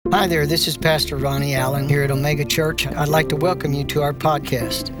Hi there, this is Pastor Ronnie Allen here at Omega Church. I'd like to welcome you to our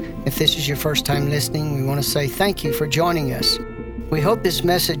podcast. If this is your first time listening, we want to say thank you for joining us. We hope this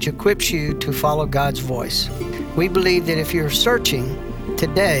message equips you to follow God's voice. We believe that if you're searching,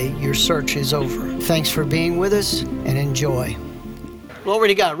 today your search is over. Thanks for being with us and enjoy. Glory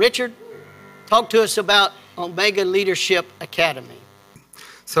to God. Richard, talk to us about Omega Leadership Academy.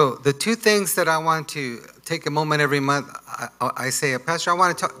 So the two things that I want to take a moment every month, I say, Pastor, I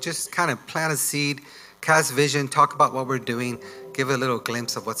want to just kind of plant a seed, cast vision, talk about what we're doing, give a little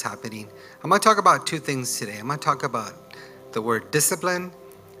glimpse of what's happening. I'm going to talk about two things today. I'm going to talk about the word discipline,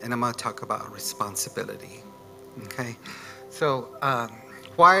 and I'm going to talk about responsibility. Okay? So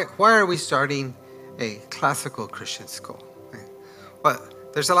why are we starting a classical Christian school? Okay. Well,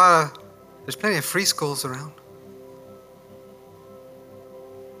 there's plenty of free schools around.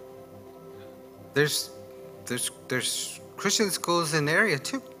 There's Christian schools in the area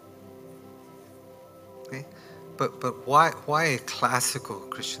too. Okay, but why a classical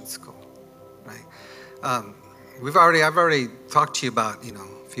Christian school, right? I've already talked to you about,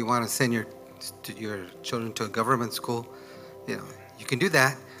 if you want to send your children to a government school, you can do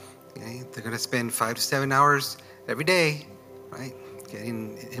that. Okay? They're going to spend 5 to 7 hours every day, right,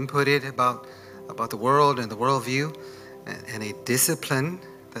 getting inputted about the world and the worldview, and a discipline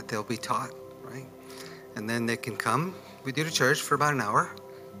that they'll be taught. And then they can come with you to church for about an hour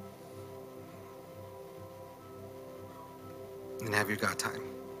and have your God time.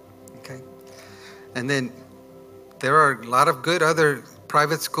 Okay? And then there are a lot of good other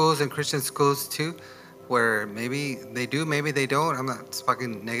private schools and Christian schools too, where maybe they do, maybe they don't. I'm not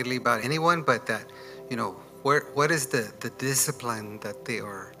speaking negatively about anyone, but that, what is the discipline that they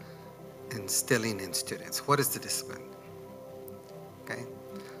are instilling in students? What is the discipline? Okay?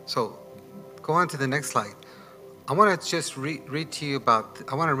 So go on to the next slide. I want to just read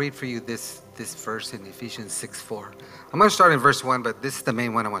for you this verse in Ephesians 6:4. I'm going to start in verse 1, but this is the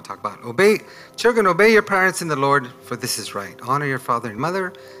main one I want to talk about. Children, obey your parents in the Lord, for this is right. Honor your father and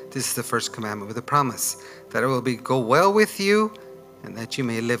mother. This is the first commandment with a promise, that it will go well with you and that you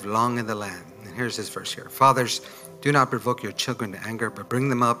may live long in the land. And here's this verse here. Fathers, do not provoke your children to anger, but bring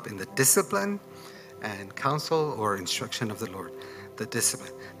them up in the discipline and counsel or instruction of the Lord. The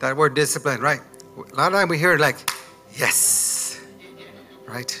discipline. That word discipline, right? A lot of times we hear it like, yes,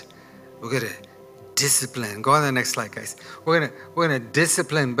 right? We're going to discipline. Go on to the next slide, guys. We're going to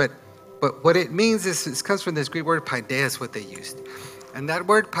discipline, but what it means is, it comes from this Greek word paideia is what they used. And that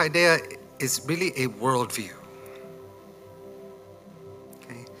word paideia is really a worldview.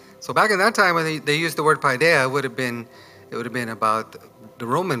 Okay? So back in that time when they used the word paideia, it would have been about the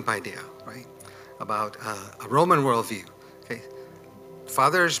Roman paideia, right? About a Roman worldview. Okay?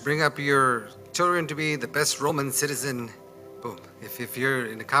 Fathers, bring up your children to be the best Roman citizen. Boom. If you're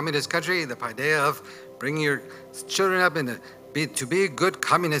in a communist country, the idea of bringing your children up to be good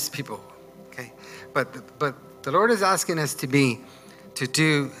communist people. Okay, but the Lord is asking us to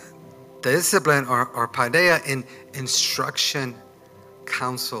do discipline or paideia in instruction,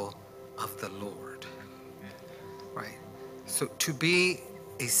 counsel of the Lord. Right. So to be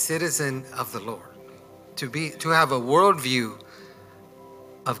a citizen of the Lord, to have a worldview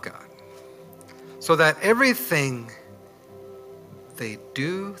of God, so that everything they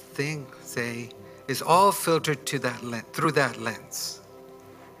do, think, say, is all filtered to through that lens,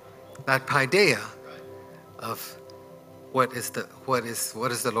 that paideia of what does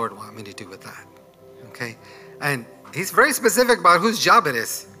the Lord want me to do with that? Okay, and He's very specific about whose job it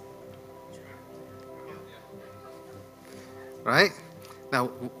is. Right now,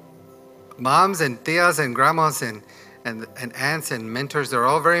 moms and tias and grandmas and aunts and mentors, they're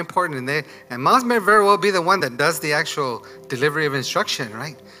all very important, and moms may very well be the one that does the actual delivery of instruction,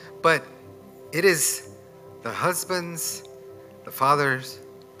 right? But it is the husbands, the fathers,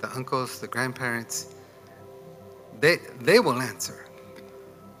 the uncles, the grandparents, they will answer.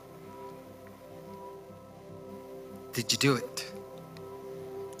 Did you do it?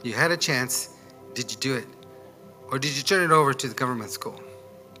 You had a chance. Did you do it? Or did you turn it over to the government school?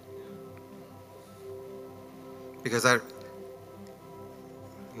 Because I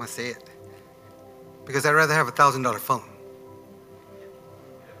must say it. Because I'd rather have a $1,000 phone.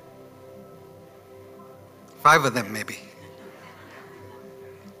 5 of them, maybe.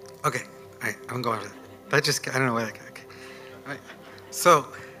 Okay, all right, I'm going to that. I don't know why that got. Okay, all right. So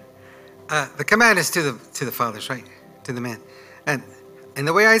the command is to the fathers, right? To the man, and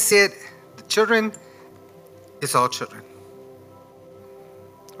the way I see it, the children, it's all children,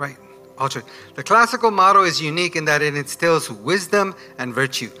 right? All children. The classical motto is unique in that it instills wisdom and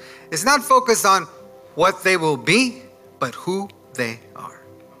virtue. It's not focused on what they will be, but who they are.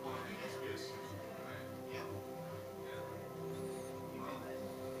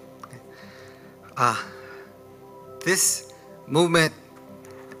 This movement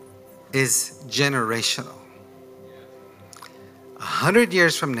is generational. 100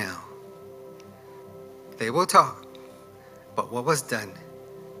 years from now, they will talk about what was done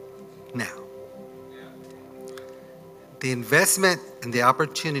now. The investment and the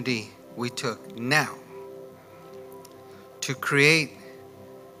opportunity we took now to create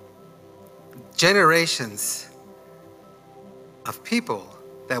generations of people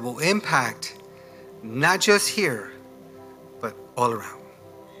that will impact not just here, but all around.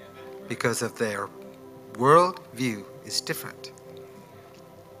 Because of their world view is different.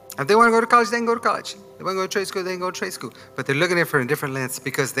 If they want to go to college, they can go to college. If they want to go to trade school, they can go to trade school. But they're looking at it from a different lens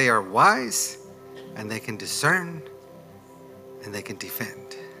because they are wise and they can discern and they can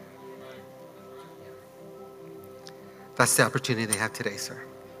defend. That's the opportunity they have today, sir.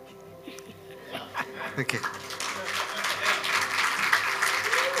 Thank you.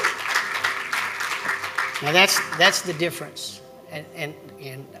 Now that's the difference. And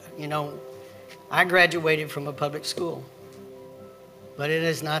you know, I graduated from a public school, but it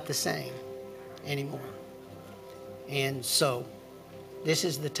is not the same anymore. And so this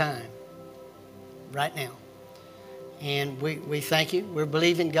is the time right now. And we thank you. We're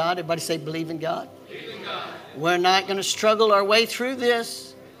believing God. Everybody say believe in God. Believe in God. We're not going to struggle our way through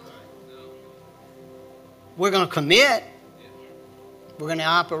this. We're going to commit. We're going to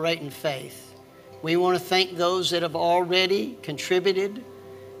operate in faith. We want to thank those that have already contributed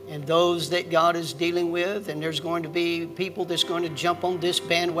and those that God is dealing with. And there's going to be people that's going to jump on this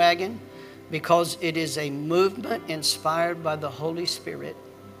bandwagon because it is a movement inspired by the Holy Spirit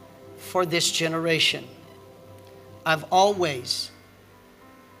for this generation. I've always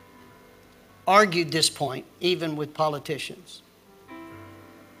argued this point, even with politicians.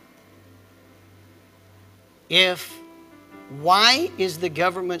 Why is the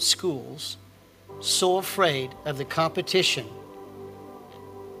government schools so afraid of the competition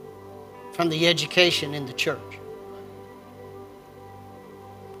from the education in the church?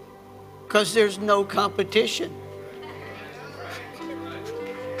 Because there's no competition.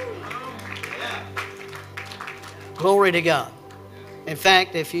 Glory to God. In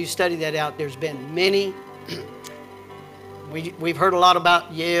fact, if you study that out, there's been many. We've heard a lot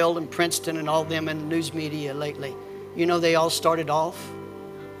about Yale and Princeton and all them in the news media lately. You know, they all started off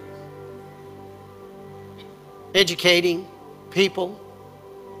educating people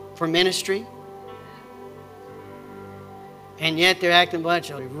for ministry. And yet they're acting a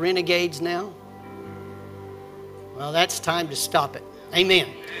bunch of renegades now. Well, that's time to stop it. Amen.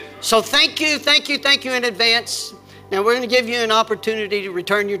 So thank you in advance. Now we're going to give you an opportunity to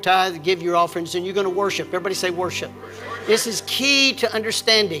return your tithe, give your offerings, and you're going to worship. Everybody say worship. This is key to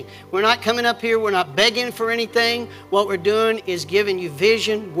understanding. We're not coming up here, we're not begging for anything. What we're doing is giving you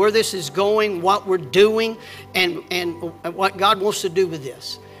vision, where this is going, what we're doing, and what God wants to do with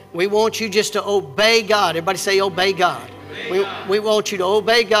this. We want you just to obey God. Everybody say obey God. We want you to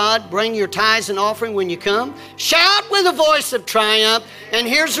obey God. Bring your tithes and offering when you come. Shout with a voice of triumph. And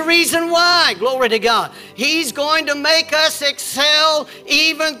here's the reason why. Glory to God. He's going to make us excel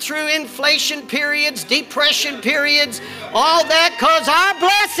even through inflation periods, depression periods, all that, because our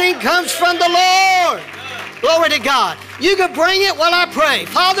blessing comes from the Lord. Glory to God. You can bring it while I pray.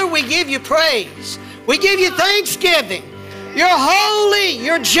 Father, we give you praise. We give you thanksgiving. You're holy,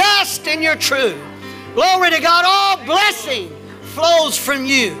 you're just, and you're true. Glory to God. All blessing flows from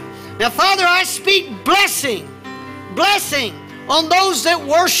you. Now, Father, I speak blessing on those that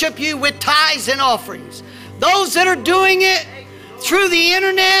worship you with tithes and offerings. Those that are doing it through the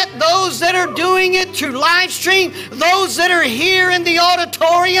internet, those that are doing it through live stream, those that are here in the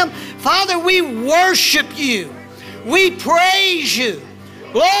auditorium. Father, we worship you. We praise you.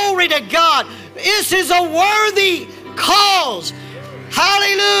 Glory to God. This is a worthy cause.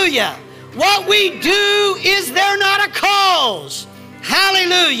 Hallelujah. What we do is there not a cause.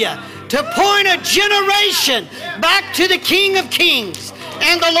 Hallelujah. To point a generation back to the King of Kings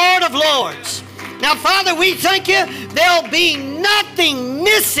and the Lord of Lords. Now, Father, we thank you. There'll be nothing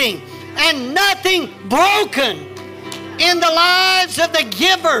missing and nothing broken in the lives of the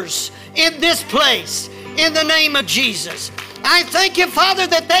givers in this place. In the name of Jesus. I thank you, Father,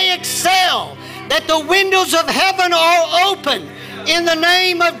 that they excel, that the windows of heaven are open in the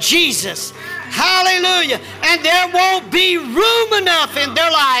name of Jesus. Hallelujah. And there won't be room enough in their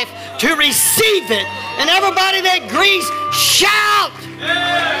life to receive it. And everybody that agrees, shout.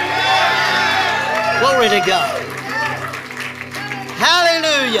 Glory to God.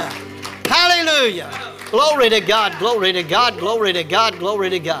 Hallelujah. Hallelujah. Glory to God. Glory to God. Glory to God.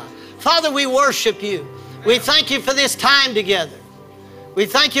 Glory to God. Father, we worship you. We thank you for this time together. We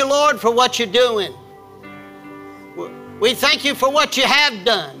thank you, Lord, for what you're doing. We thank you for what you have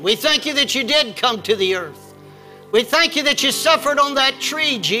done. We thank you that you did come to the earth. We thank you that you suffered on that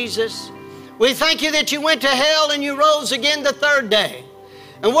tree, Jesus. We thank you that you went to hell and you rose again the third day.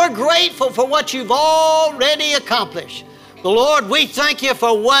 And we're grateful for what you've already accomplished. But Lord, we thank you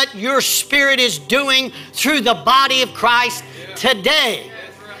for what your Spirit is doing through the body of Christ today.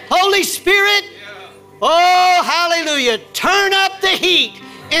 Holy Spirit, oh, hallelujah, turn up the heat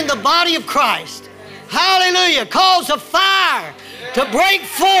in the body of Christ. Hallelujah, cause a fire to break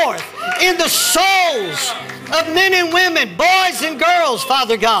forth in the souls of men and women, boys and girls,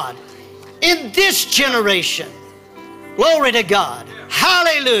 Father God, in this generation. Glory to God.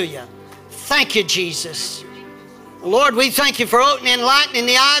 Hallelujah. Thank you, Jesus. Lord, we thank you for enlightening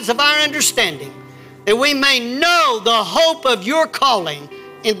the eyes of our understanding, that we may know the hope of your calling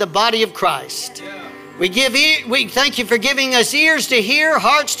in the body of Christ. We thank you for giving us ears to hear,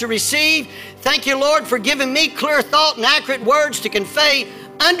 hearts to receive. Thank you, Lord, for giving me clear thought and accurate words to convey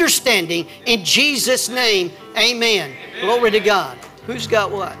understanding. In Jesus' name, amen. Glory to God. Who's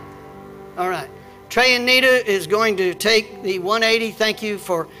got what? All right. Trey and Nita is going to take the 180. Thank you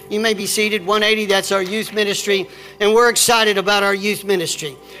for, you may be seated. 180, that's our youth ministry. And we're excited about our youth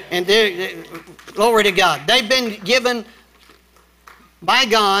ministry. And glory to God. They've been given by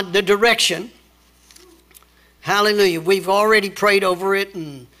God the direction. Hallelujah. We've already prayed over it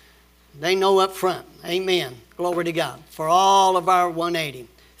and they know up front. Amen. Glory to God for all of our 180.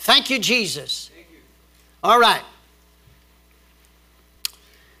 Thank you, Jesus. Thank you. All right.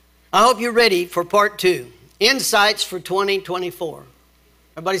 I hope you're ready for part 2. Insights for 2024.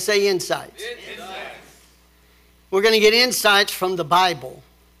 Everybody say insights. Insights. We're going to get insights from the Bible.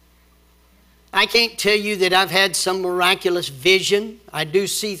 I can't tell you that I've had some miraculous vision. I do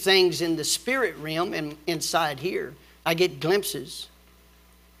see things in the spirit realm and inside here. I get glimpses.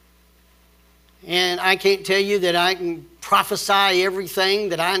 And I can't tell you that I can prophesy everything,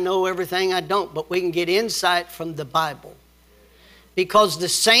 that I know everything. I don't. But we can get insight from the Bible. Because the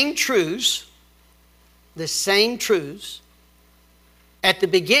same truths at the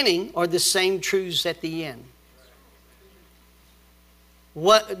beginning are the same truths at the end.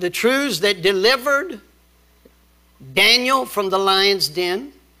 What the truths that delivered Daniel from the lion's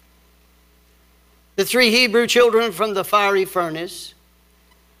den, the 3 Hebrew children from the fiery furnace,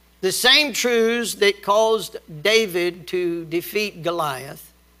 the same truths that caused David to defeat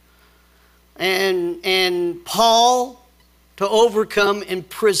Goliath, and Paul to overcome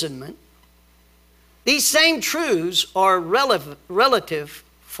imprisonment. These same truths are relative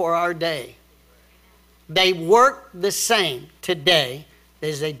for our day. They work the same today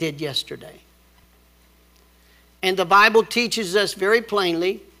as they did yesterday. And the Bible teaches us very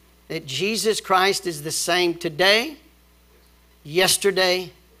plainly that Jesus Christ is the same today,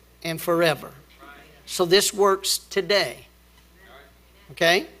 yesterday, and forever. So this works today.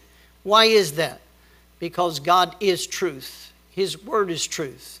 Okay? Why is that? Because God is truth. His word is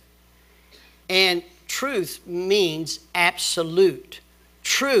truth. And truth means absolute.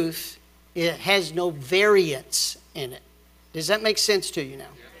 Truth, it has no variance in it. Does that make sense to you now?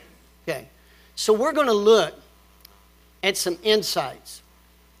 Okay. So we're going to look at some insights.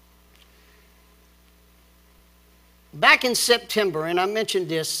 Back in September, and I mentioned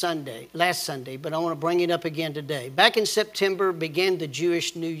this last Sunday, but I want to bring it up again today. Back in September began the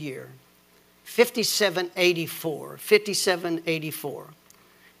Jewish New Year. 5784.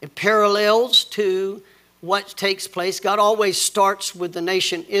 It parallels to what takes place. God always starts with the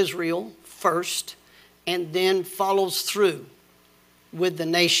nation Israel first and then follows through with the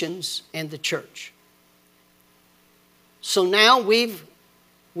nations and the church. So now we've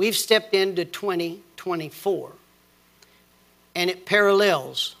stepped into 2024 and it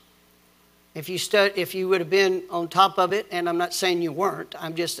parallels. If you would have been on top of it, and I'm not saying you weren't,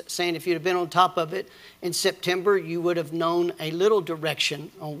 I'm just saying if you'd have been on top of it in September, you would have known a little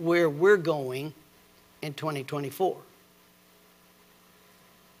direction on where we're going in 2024.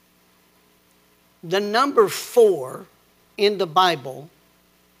 The number 4 in the Bible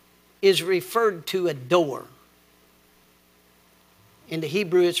is referred to a door. In the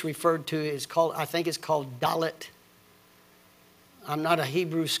Hebrew, it's referred to, I think it's called dalet. I'm not a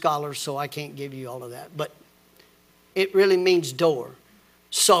Hebrew scholar, so I can't give you all of that. But it really means door.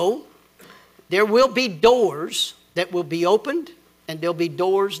 So there will be doors that will be opened, and there'll be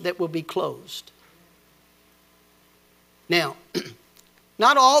doors that will be closed. Now,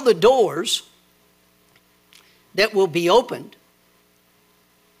 not all the doors that will be opened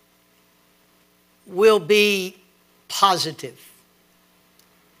will be positive.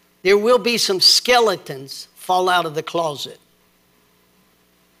 There will be some skeletons fall out of the closet.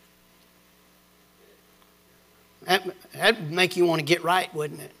 That'd make you want to get right,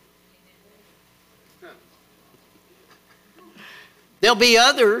 wouldn't it? There'll be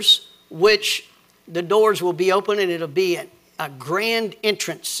others which the doors will be open and it'll be a grand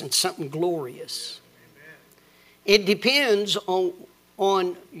entrance and something glorious. It depends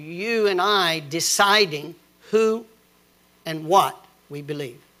on you and I deciding who and what we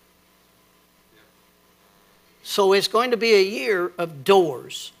believe. So it's going to be a year of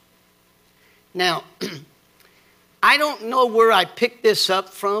doors. Now, I don't know where I picked this up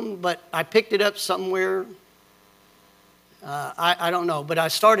from, but I picked it up somewhere. I don't know, but I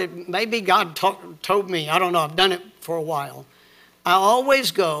started, maybe God told me, I don't know, I've done it for a while. I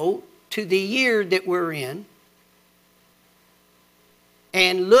always go to the year that we're in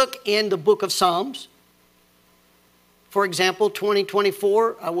and look in the book of Psalms. For example,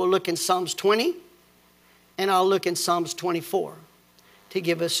 2024, I will look in Psalms 20 and I'll look in Psalms 24 to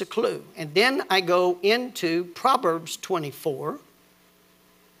give us a clue. And then I go into Proverbs 24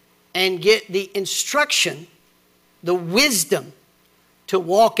 and get the instruction, the wisdom to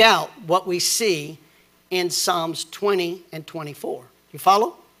walk out what we see in Psalms 20 and 24. You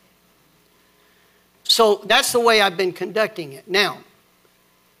follow? So that's the way I've been conducting it. Now,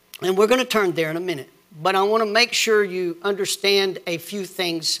 and we're going to turn there in a minute, but I want to make sure you understand a few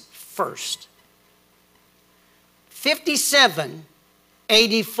things first.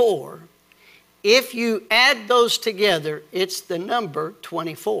 5784, if you add those together, it's the number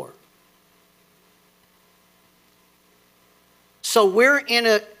 24. So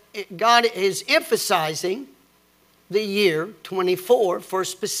God is emphasizing the year 24 for a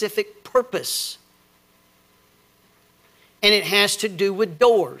specific purpose. And it has to do with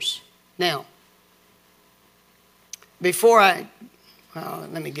doors. Now, before I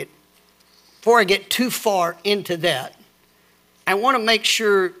get too far into that, I want to make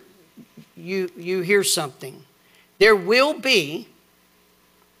sure you hear something. There will be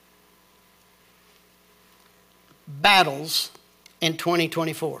battles in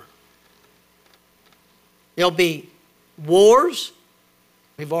 2024. There'll be wars.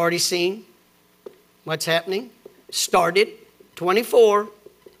 We've already seen what's happening. Started 24,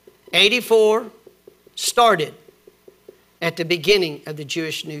 84, started at the beginning of the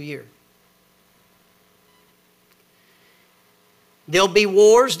Jewish New Year. There'll be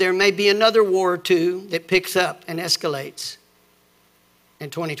wars. There may be another war or two that picks up and escalates in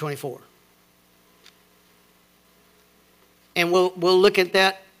 2024. And we'll look at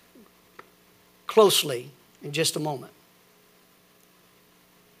that closely in just a moment.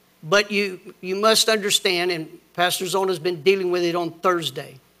 But you must understand, and Pastor Zona's been dealing with it on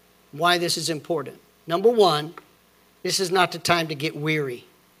Thursday, why this is important. Number one, this is not the time to get weary.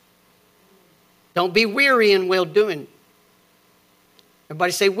 Don't be weary in well-doing.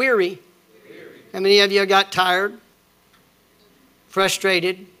 Everybody say weary. How many of you got tired,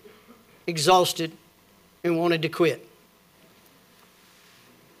 frustrated, exhausted, and wanted to quit?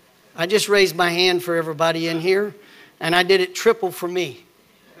 I just raised my hand for everybody in here, and I did it triple for me.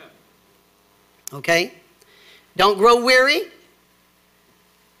 Okay? Don't grow weary.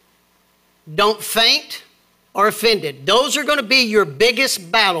 Don't faint or offended. Those are going to be your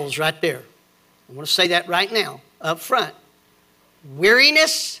biggest battles right there. I want to say that right now, up front.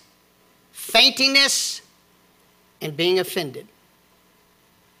 Weariness, faintiness, and being offended.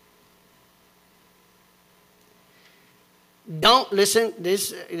 Don't listen,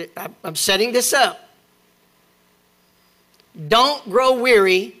 I'm setting this up. Don't grow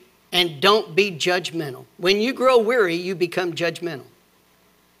weary and don't be judgmental. When you grow weary, you become judgmental.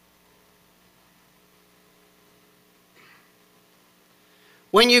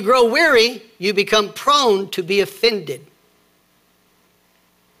 When you grow weary, you become prone to be offended.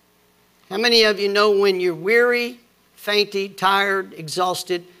 How many of you know when you're weary, fainty, tired,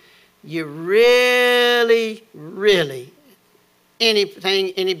 exhausted, you really,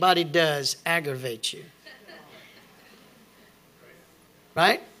 anything anybody does aggravates you?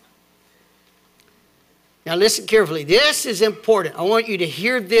 Right? Now listen carefully. This is important. I want you to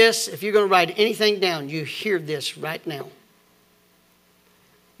hear this. If you're going to write anything down, you hear this right now.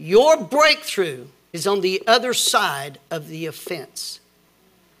 Your breakthrough is on the other side of the offense.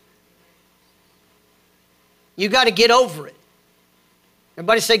 You got to get over it.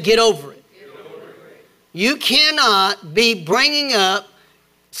 Everybody say, get over it. Get over it. You cannot be bringing up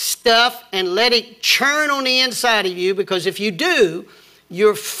stuff and let it churn on the inside of you, because if you do,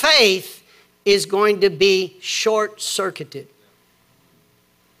 your faith is going to be short-circuited.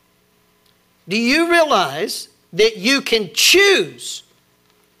 Do you realize that you can choose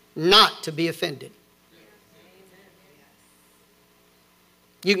not to be offended?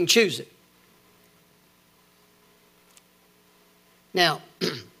 You can choose it. Now,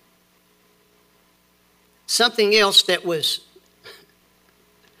 something else that was,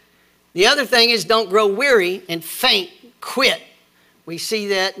 the other thing is don't grow weary and faint, quit. We see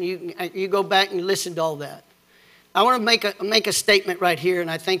that, and you go back and you listen to all that. I want to make a statement right here,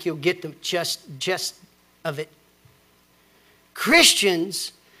 and I think you'll get the gist of it.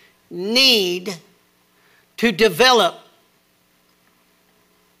 Christians need to develop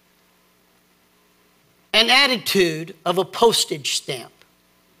an attitude of a postage stamp.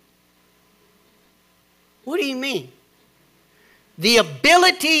 What do you mean? The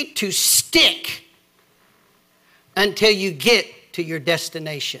ability to stick until you get to your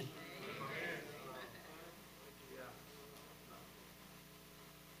destination.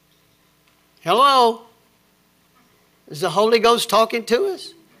 Hello? Is the Holy Ghost talking to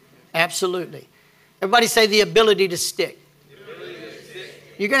us? Absolutely. Everybody say the ability to stick.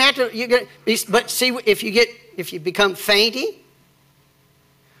 You're going to have to, but see, if you become fainty,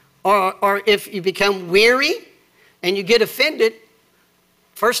 or if you become weary and you get offended,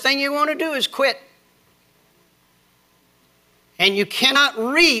 first thing you want to do is quit. And you cannot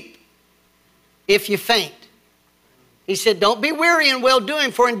reap if you faint. He said, don't be weary in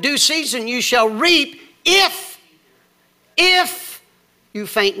well-doing, for in due season you shall reap if you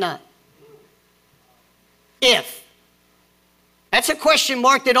faint not. If. That's a question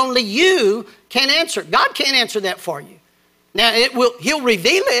mark that only you can answer. God can't answer that for you. Now, He'll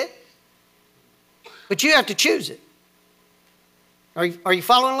reveal it, but you have to choose it. Are you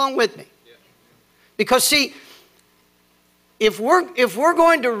following along with me? Because, see, if we're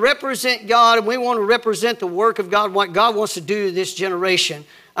going to represent God and we want to represent the work of God, what God wants to do to this generation,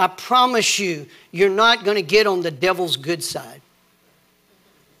 I promise you, you're not going to get on the devil's good side.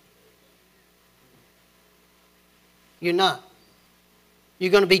 You're not. You're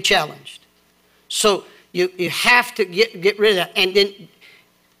going to be challenged. So you have to get rid of that. And then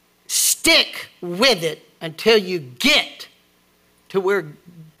stick with it until you get to where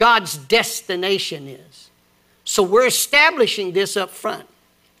God's destination is. So we're establishing this up front.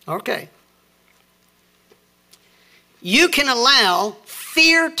 Okay. You can allow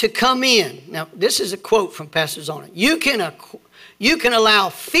fear to come in. Now, this is a quote from Pastor Zona. You can allow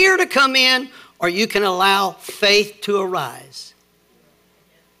fear to come in, or you can allow faith to arise.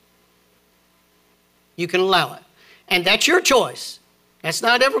 You can allow it. And that's your choice. That's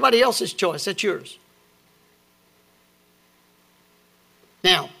not everybody else's choice. That's yours.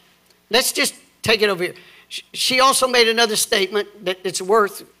 Now, let's just take it over here. She also made another statement that it's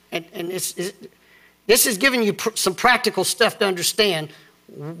worth, and this is giving you some practical stuff to understand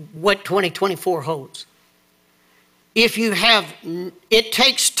what 2024 holds. It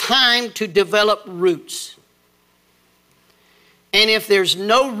takes time to develop roots. And if there's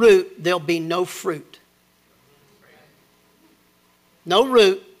no root, there'll be no fruit. No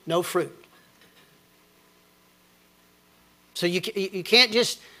root, no fruit. So you can't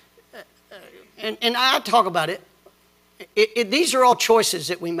just, and I talk about it. These are all choices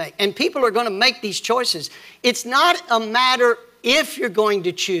that we make. And people are going to make these choices. It's not a matter if you're going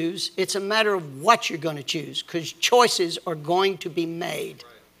to choose. It's a matter of what you're going to choose, because choices are going to be made.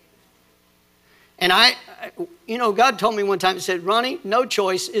 And God told me one time, He said, Ronnie, no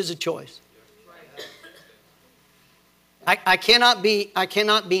choice is a choice. I cannot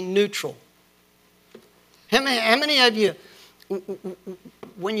be neutral. How many of you,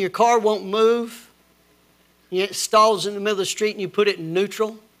 when your car won't move, it stalls in the middle of the street and you put it in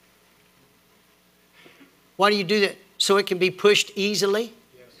neutral? Why do you do that? So it can be pushed easily?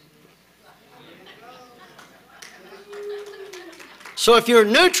 So if you're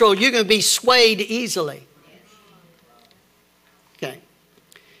neutral, you're going to be swayed easily. Okay.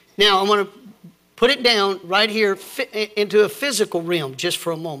 Now I'm going to put it down right here into a physical realm just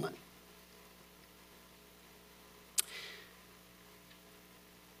for a moment.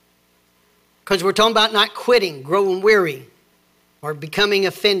 Because we're talking about not quitting, growing weary, or becoming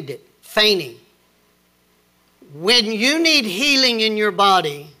offended, fainting. When you need healing in your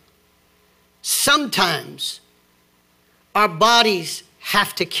body, sometimes our bodies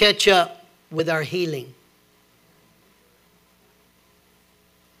have to catch up with our healing.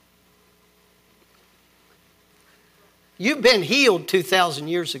 You've been healed 2,000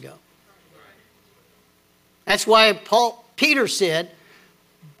 years ago. That's why Peter said,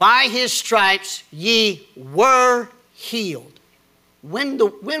 by His stripes ye were healed. When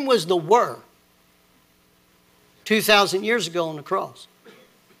was the were? 2,000 years ago on the cross.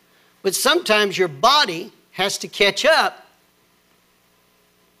 But sometimes your body has to catch up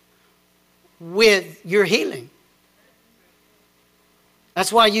with your healing.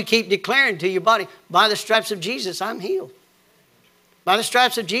 That's why you keep declaring to your body, by the stripes of Jesus, I'm healed. By the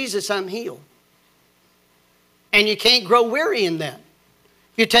stripes of Jesus, I'm healed. And you can't grow weary in that.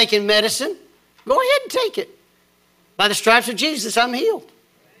 If you're taking medicine, go ahead and take it. By the stripes of Jesus, I'm healed.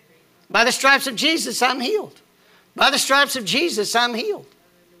 By the stripes of Jesus, I'm healed. By the stripes of Jesus, I'm healed.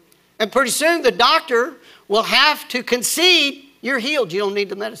 And pretty soon the doctor will have to concede you're healed. You don't need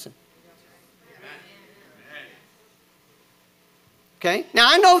the medicine. Okay? Now,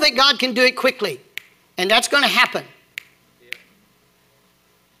 I know that God can do it quickly, and that's going to happen.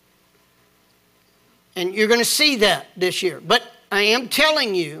 And you're going to see that this year. But I am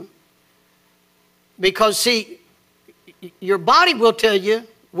telling you, because, see, your body will tell you,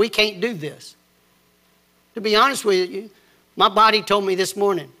 we can't do this. To be honest with you, my body told me this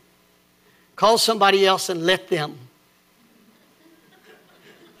morning, call somebody else and let them.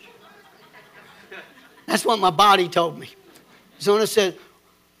 That's what my body told me. Someone said,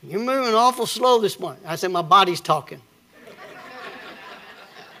 you're moving awful slow this morning. I said, my body's talking.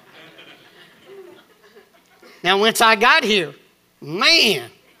 Now, once I got here,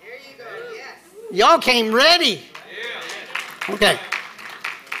 man, there you go. Yes. Y'all came ready. Okay.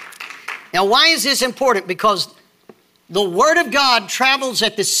 Now, why is this important? Because the Word of God travels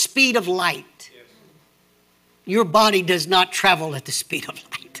at the speed of light. Your body does not travel at the speed of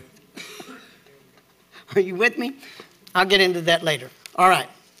light. Are you with me? I'll get into that later. All right.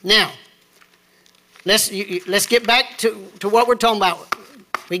 Now, let's get back to what we're talking about.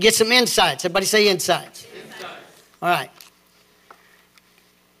 We get some insights. Everybody say insights. All right.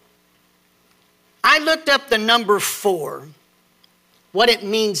 I looked up the number 4, what it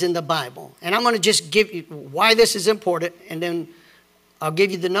means in the Bible. And I'm going to just give you why this is important, and then I'll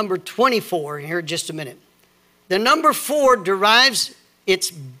give you the number 24 here in just a minute. The number 4 derives its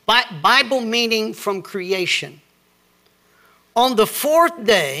Bible meaning from creation. On the 4th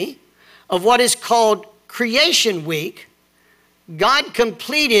day of what is called Creation Week, God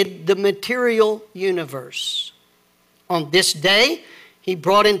completed the material universe. On this day, He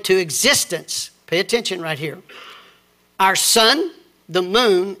brought into existence, pay attention right here, our sun, the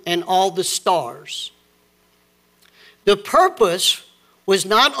moon, and all the stars. The purpose was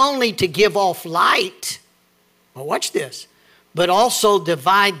not only to give off light, well, watch this, but also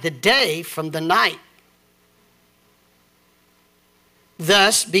divide the day from the night,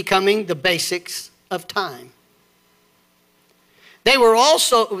 thus becoming the basics of time. They were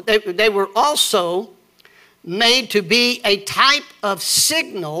also made to be a type of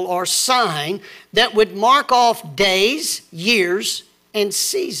signal or sign that would mark off days, years, and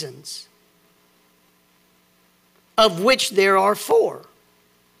seasons, of which there are 4.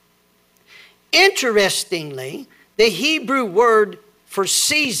 Interestingly, the Hebrew word for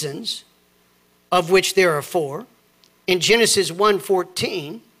seasons, of which there are 4, in Genesis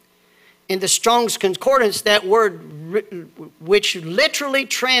 1:14, in the Strong's Concordance, that word, which literally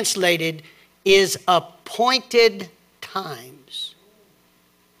translated, is appointed times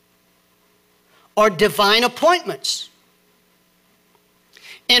or divine appointments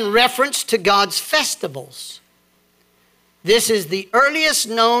in reference to God's festivals. This is the earliest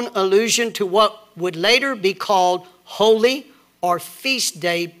known allusion to what would later be called holy or feast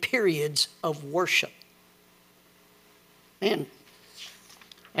day periods of worship. Man,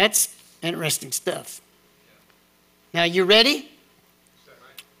 that's interesting stuff. Now, you ready?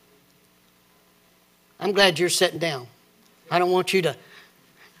 I'm glad you're sitting down. I don't want you to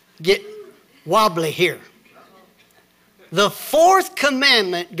get wobbly here. The 4th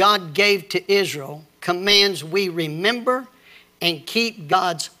commandment God gave to Israel commands we remember and keep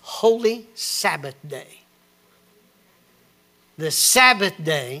God's holy Sabbath day. The Sabbath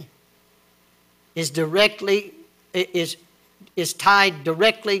day is tied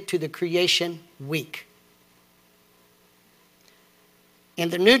directly to the creation week. In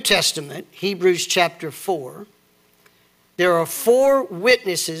the New Testament, Hebrews chapter 4, there are 4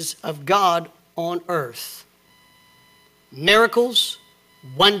 witnesses of God on earth: miracles,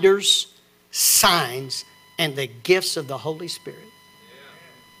 wonders, signs, and the gifts of the Holy Spirit.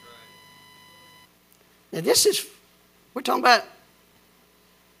 Now we're talking about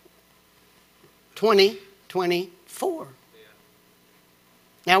 2024.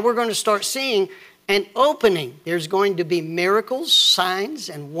 Now we're going to start seeing an opening. There's going to be miracles, signs,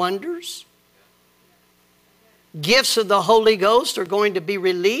 and wonders. Gifts of the Holy Ghost are going to be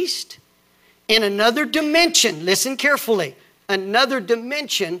released in another dimension. Listen carefully. Another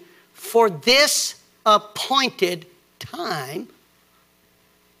dimension for this appointed time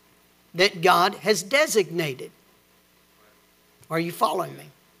that God has designated. Are you following me?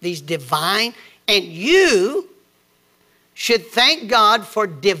 These divine, and you should thank God for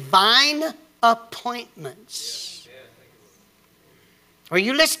divine appointments. Are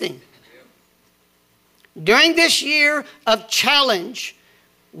you listening? During this year of challenge,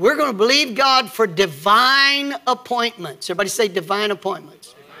 we're going to believe God for divine appointments. Everybody say divine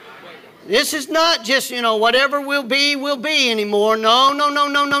appointments. This is not just, whatever will be anymore.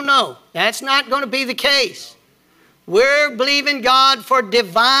 No. That's not going to be the case. We're believing God for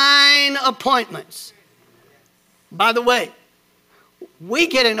divine appointments. By the way, we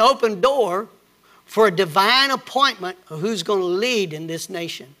get an open door for a divine appointment of who's going to lead in this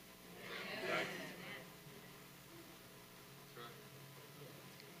nation.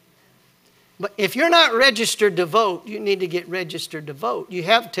 But if you're not registered to vote, you need to get registered to vote. You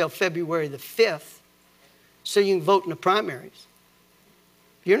have till February the 5th so you can vote in the primaries.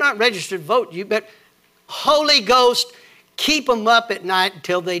 If you're not registered to vote, you better, Holy Ghost, keep them up at night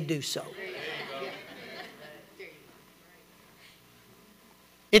until they do so.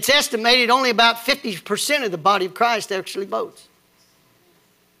 It's estimated only about 50% of the body of Christ actually votes.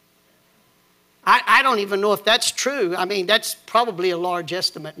 I don't even know if that's true. I mean, that's probably a large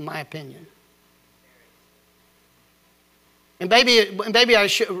estimate in my opinion. And maybe I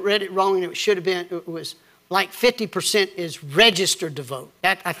read it wrong, and it was like 50% is registered to vote.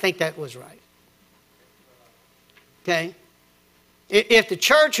 I think that was right. Okay? If the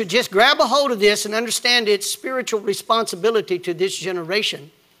church would just grab a hold of this and understand its spiritual responsibility to this generation,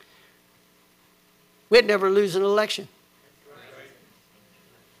 we'd never lose an election.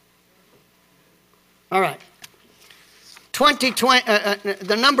 All right.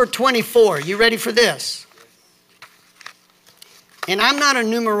 The number 24. You ready for this? And I'm not a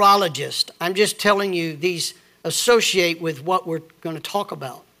numerologist. I'm just telling you these associate with what we're going to talk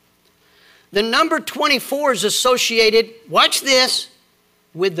about. The number 24 is associated, watch this,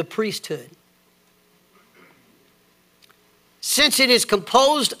 with the priesthood. Since it is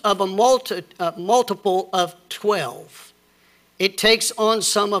composed of a multiple of 12, it takes on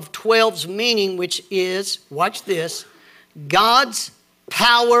some of 12's meaning, which is, watch this, God's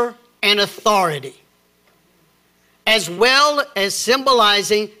power and authority, as well as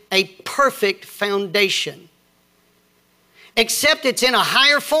symbolizing a perfect foundation. Except it's in a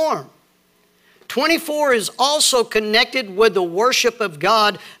higher form. 24 is also connected with the worship of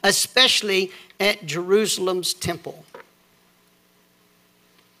God, especially at Jerusalem's temple.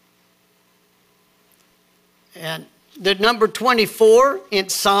 And the number 24 in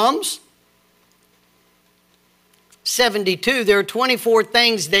Psalms 72, there are 24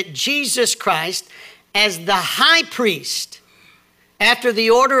 things that Jesus Christ, as the high priest, after the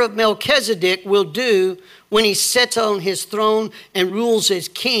order of Melchizedek, will do when he sits on his throne and rules as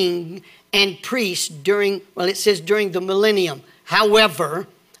king and priest during the millennium. However,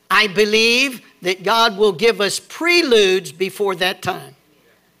 I believe that God will give us preludes before that time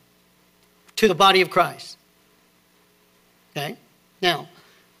to the body of Christ. Okay? Now,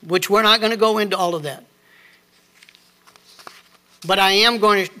 which we're not going to go into all of that. But I am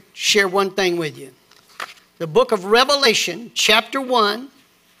going to share one thing with you. The book of Revelation, chapter 1,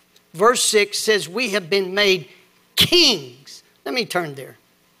 verse 6 says we have been made kings. Let me turn there.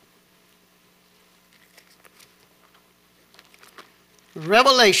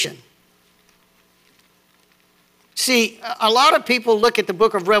 Revelation. See, a lot of people look at the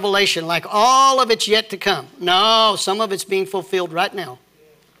book of Revelation like all of it's yet to come. No, some of it's being fulfilled right now.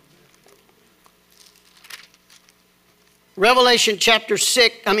 Revelation chapter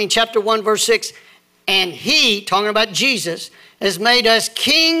 1, verse 6. And he, talking about Jesus, has made us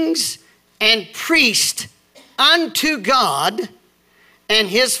kings and priests unto God and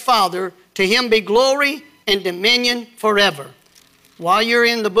his Father. To him be glory and dominion forever. While you're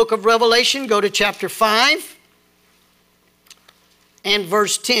in the book of Revelation, go to chapter 5 and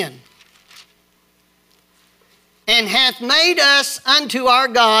verse 10. And hath made us unto our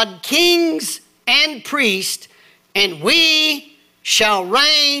God kings and priests, and we shall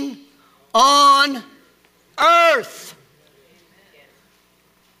reign on earth.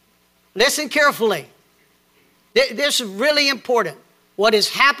 Listen carefully. This is really important. What has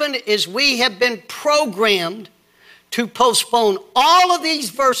happened is we have been programmed to postpone all of these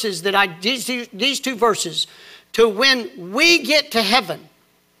verses these two verses to when we get to heaven.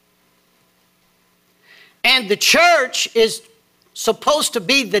 And the church is supposed to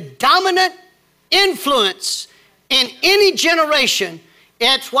be the dominant influence in any generation.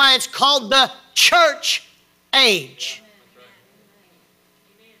 That's why it's called the church age.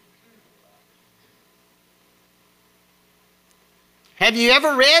 Have you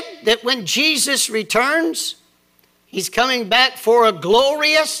ever read that when Jesus returns, he's coming back for a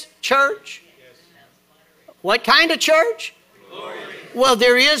glorious church? What kind of church? Glorious. Well,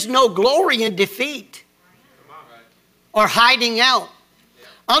 there is no glory in defeat or hiding out.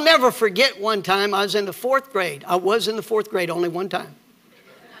 I'll never forget one time I was in the 4th grade. I was in the 4th grade only one time.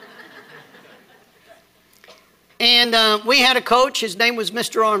 And we had a coach. His name was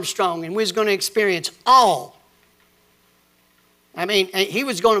Mr. Armstrong, and we was going to experience all. I mean, he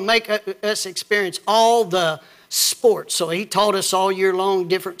was going to make us experience all the sports. So he taught us all year long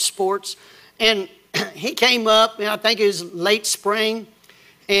different sports. And he came up, and I think it was late spring,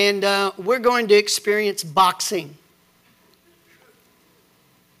 and we're going to experience boxing.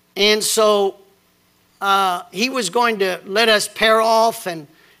 And so he was going to let us pair off and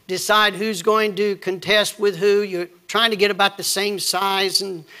decide who's going to contest with who. You're trying to get about the same size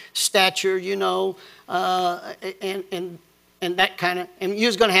and stature, you know, and that kind of. And you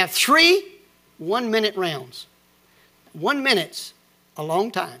was going to have 3 one-minute rounds. 1 minute's a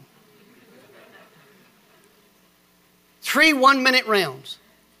long time. 3 one-minute rounds.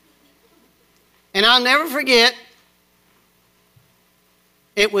 And I'll never forget,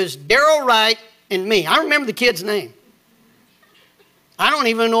 it was Darrell Wright and me. I remember the kid's name. I don't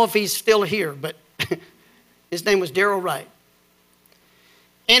even know if he's still here, but his name was Darrell Wright.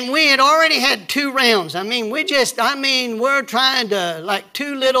 And we had already had 2 rounds. I mean, we're trying to, like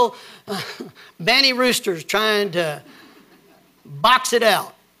 2 little banty roosters trying to box it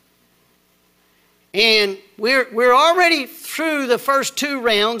out. And we're already through the first 2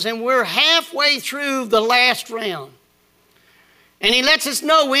 rounds, and we're halfway through the last round. And he lets us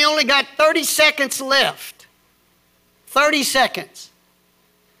know we only got 30 seconds left. 30 seconds.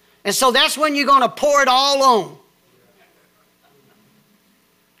 And so that's when you're going to pour it all on.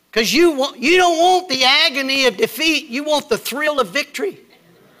 Because you don't want the agony of defeat. You want the thrill of victory.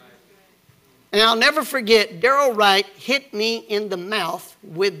 And I'll never forget, Darrell Wright hit me in the mouth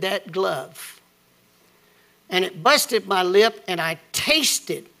with that glove. And it busted my lip, and I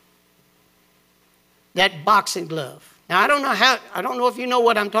tasted that boxing glove. Now, I don't know if you know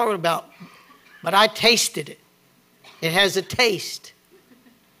what I'm talking about, but I tasted it. It has a taste.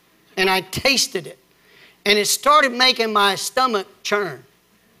 And I tasted it. And it started making my stomach churn.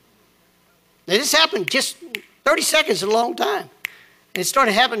 Now, this happened just 30 seconds is a long time. And it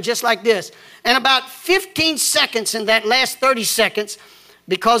started happening just like this. And about 15 seconds in that last 30 seconds,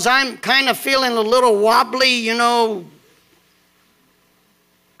 because I'm kind of feeling a little wobbly, you know,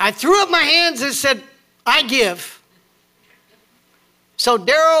 I threw up my hands and said, I give. So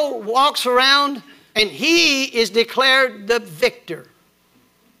Darrell walks around, and he is declared the victor.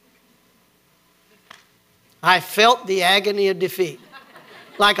 I felt the agony of defeat,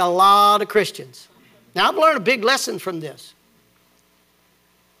 like a lot of Christians. Now, I've learned a big lesson from this.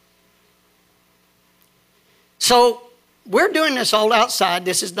 So, we're doing this all outside.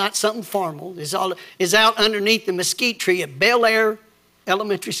 This is not something formal. This is out underneath the mesquite tree at Bel Air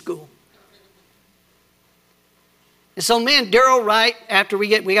Elementary School. And so me and Darrell Wright, after we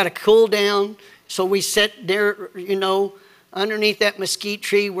got to cool down, so we sat there, you know, underneath that mesquite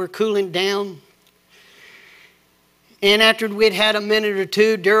tree. We're cooling down. And after we'd had a minute or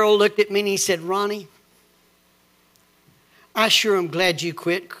two, Darrell looked at me and he said, Ronnie, I sure am glad you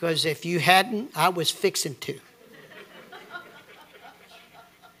quit, because if you hadn't, I was fixing to.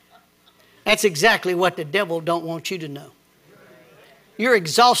 That's exactly what the devil don't want you to know. You're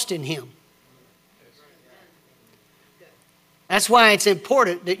exhausting him. That's why it's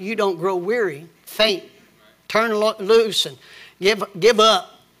important that you don't grow weary, faint, turn loose, and give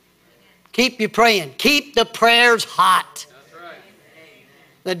up. Keep you praying. Keep the prayers hot.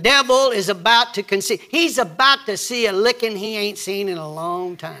 The devil is about to conceive. He's about to see a licking he ain't seen in a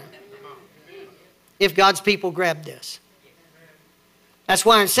long time. If God's people grab this. That's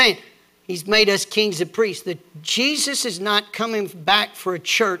why I'm saying he's made us kings and priests. That Jesus is not coming back for a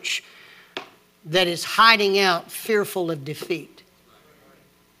church that is hiding out, fearful of defeat.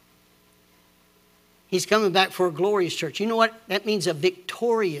 He's coming back for a glorious church. You know what? That means a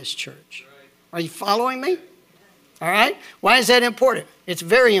victorious church. Are you following me? All right? Why is that important? It's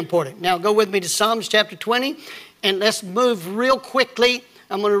very important. Now go with me to Psalms chapter 20, and let's move real quickly.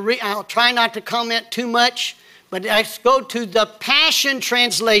 I'll try not to comment too much, but let's go to the Passion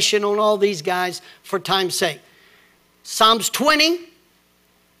Translation on all these guys for time's sake. Psalms 20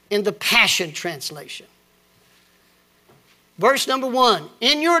 in the Passion Translation. Verse number 1.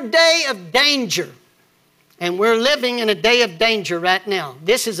 In your day of danger, and we're living in a day of danger right now.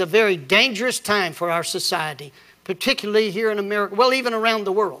 This is a very dangerous time for our society, particularly here in America, well, even around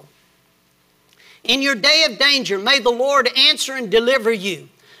the world. In your day of danger, may the Lord answer and deliver you.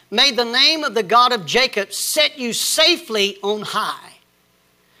 May the name of the God of Jacob set you safely on high.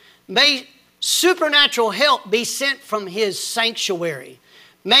 May supernatural help be sent from his sanctuary.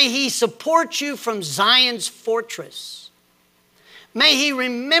 May he support you from Zion's fortress. May He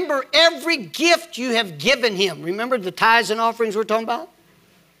remember every gift you have given Him. Remember the tithes and offerings we're talking about?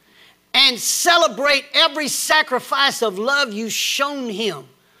 And celebrate every sacrifice of love you've shown Him.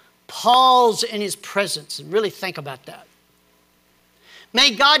 Pause in His presence and really think about that.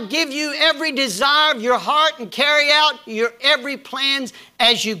 May God give you every desire of your heart and carry out your every plans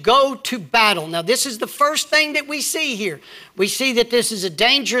as you go to battle. Now, this is the first thing that we see here. We see that this is a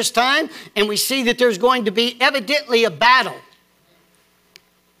dangerous time, and we see that there's going to be evidently a battle.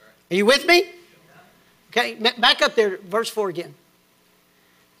 Are you with me? Okay, back up there, verse 4 again.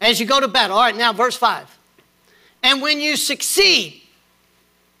 As you go to battle. All right, now verse 5. And when you succeed,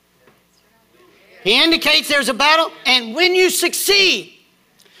 he indicates there's a battle, and when you succeed,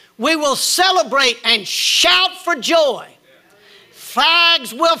 we will celebrate and shout for joy.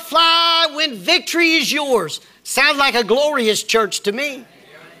 Flags will fly when victory is yours. Sounds like a glorious church to me.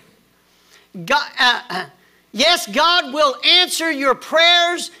 Yes, God will answer your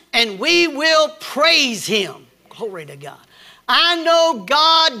prayers, and we will praise Him. Glory to God. I know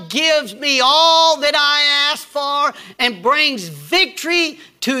God gives me all that I ask for and brings victory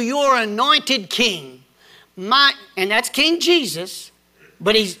to your anointed King. And that's King Jesus.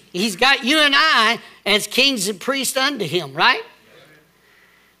 But he's got you and I as kings and priests unto Him, right?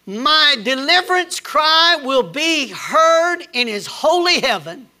 My deliverance cry will be heard in His holy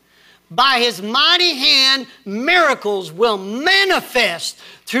heaven. By His mighty hand, miracles will manifest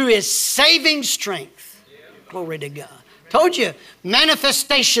through His saving strength. Glory to God. Told you,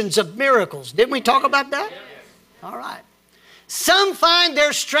 manifestations of miracles. Didn't we talk about that? All right. Some find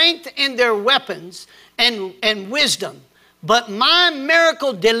their strength in their weapons and wisdom. But my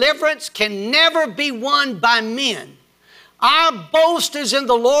miracle deliverance can never be won by men. Our boast is in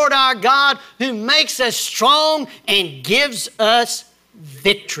the Lord our God, who makes us strong and gives us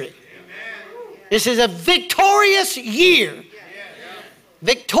victory. This is a victorious year.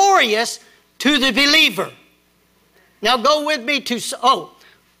 Victorious to the believer. Now go with me to,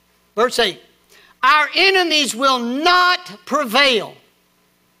 verse 8. Our enemies will not prevail.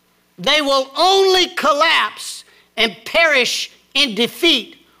 They will only collapse and perish in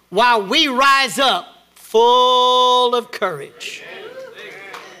defeat while we rise up full of courage.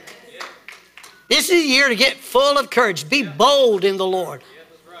 This is a year to get full of courage. Be bold in the Lord.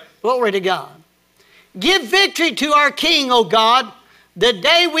 Glory to God. Give victory to our King, O God. The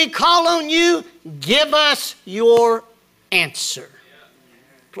day we call on you, give us your answer.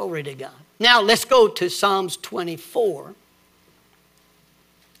 Glory to God. Now let's go to Psalms 24.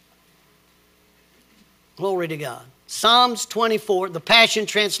 Glory to God. Psalms 24, the Passion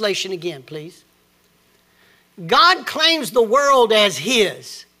Translation again, please. God claims the world as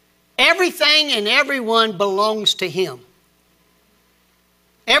His. Everything and everyone belongs to Him.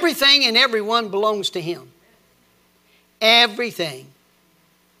 Everything and everyone belongs to Him. Everything.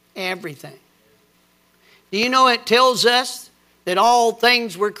 Everything. Do you know it tells us that all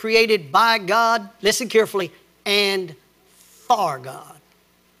things were created by God? Listen carefully. And for God.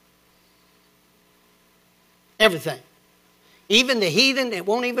 Everything. Even the heathen that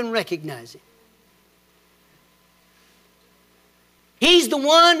won't even recognize Him. He's the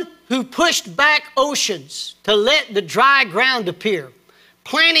one who pushed back oceans to let the dry ground appear,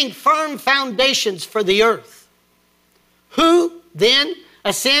 planting firm foundations for the earth. Who then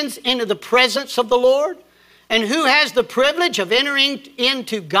ascends into the presence of the Lord? And who has the privilege of entering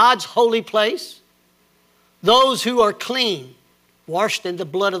into God's holy place? Those who are clean, washed in the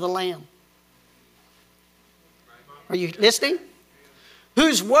blood of the Lamb. Are you listening?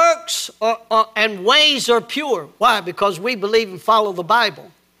 Whose works and ways are pure. Why? Because we believe and follow the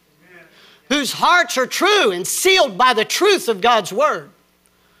Bible. Amen. Whose hearts are true and sealed by the truth of God's Word.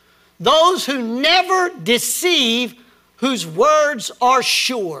 Those who never deceive, whose words are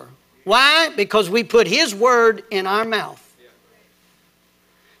sure. Why? Because we put His Word in our mouth.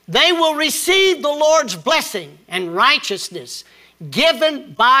 They will receive the Lord's blessing and righteousness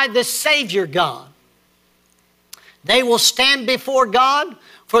given by the Savior God. They will stand before God,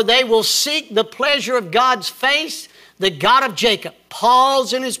 for they will seek the pleasure of God's face, the God of Jacob.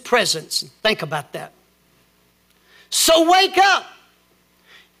 Pause in His presence. Think about that. So wake up,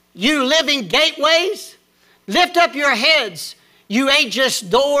 you living gateways. Lift up your heads, you aegis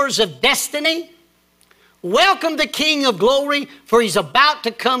doors of destiny. Welcome the King of glory, for He's about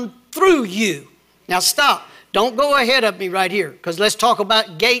to come through you. Now stop. Don't go ahead of me right here, because let's talk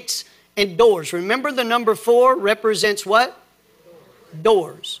about gates and doors. Remember the number 4 represents what?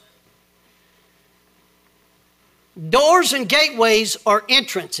 Doors. Doors and gateways are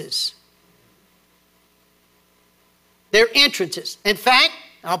entrances. They're entrances. In fact,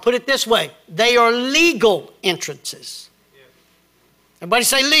 I'll put it this way. They are legal entrances. Everybody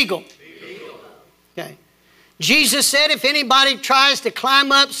say legal. Okay. Jesus said if anybody tries to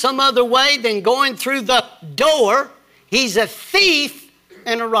climb up some other way than going through the door, he's a thief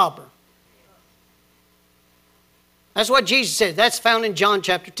and a robber. That's what Jesus said. That's found in John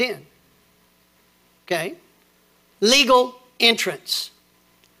chapter 10. Okay. Legal entrance.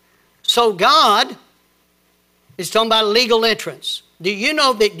 So God is talking about legal entrance. Do you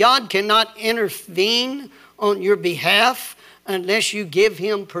know that God cannot intervene on your behalf unless you give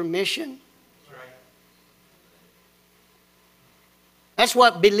him permission? That's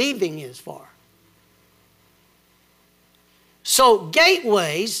what believing is for. So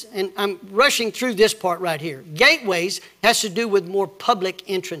gateways, and I'm rushing through this part right here. Gateways has to do with more public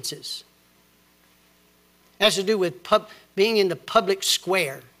entrances. Has to do with being in the public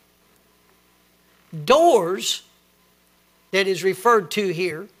square. Doors, that is referred to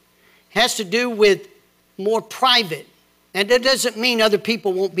here, has to do with more private. And that doesn't mean other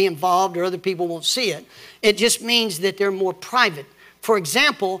people won't be involved or other people won't see it. It just means that they're more private. For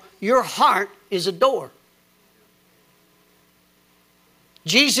example, your heart is a door.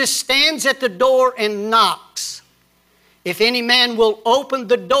 Jesus stands at the door and knocks. If any man will open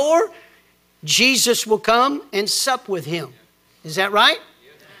the door, Jesus will come and sup with him. Is that right?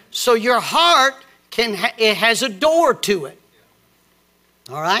 So your heart it has a door to it.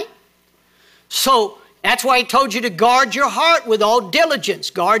 All right? So that's why he told you to guard your heart with all diligence.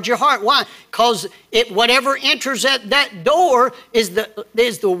 Guard your heart. Why? Because whatever enters at that door is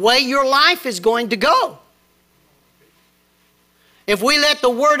the way your life is going to go. If we let the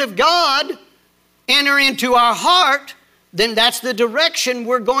Word of God enter into our heart, then that's the direction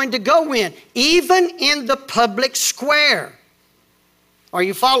we're going to go in, even in the public square. Are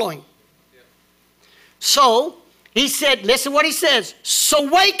you following? Yeah. So, he said, listen what he says, so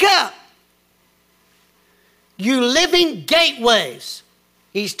wake up, you living gateways.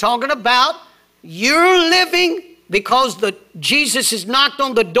 He's talking about you're living because Jesus has knocked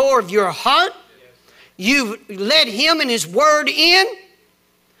on the door of your heart. You've let him and his word in.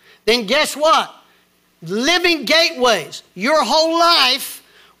 Then guess what? Living gateways. Your whole life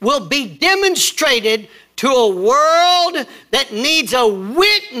will be demonstrated to a world that needs a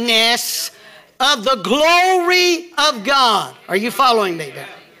witness of the glory of God. Are you following me there?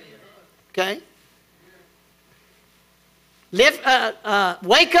 Okay.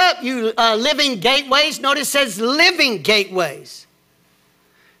 Wake up, you living gateways. Notice it says living gateways.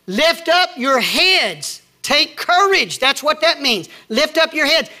 Lift up your heads. Take courage. That's what that means. Lift up your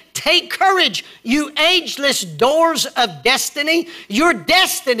heads. Take courage, you ageless doors of destiny. Your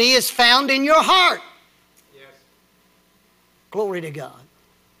destiny is found in your heart. Yes. Glory to God.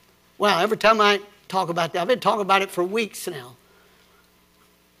 Wow, every time I talk about that, I've been talking about it for weeks now.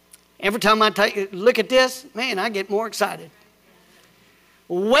 Every time I look at this, man, I get more excited.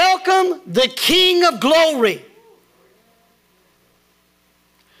 Welcome the King of Glory.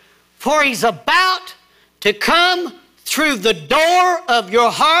 For he's about to come through the door of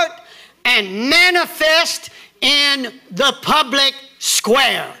your heart and manifest in the public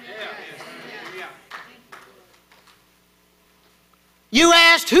square. You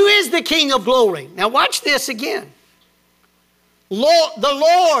asked, who is the King of Glory? Now watch this again. The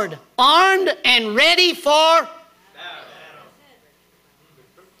Lord, armed and ready for.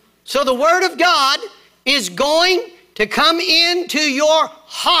 So the Word of God is going to come into your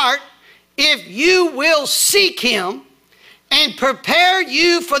heart if you will seek him and prepare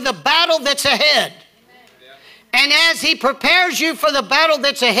you for the battle that's ahead. And as he prepares you for the battle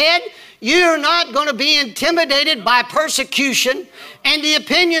that's ahead, you're not going to be intimidated by persecution and the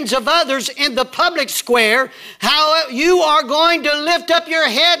opinions of others in the public square. How you are going to lift up your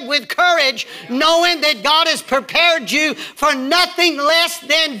head with courage, knowing that God has prepared you for nothing less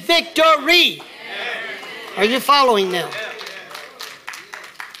than victory. Are you following now?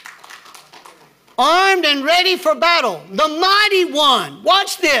 Armed and ready for battle. The mighty one.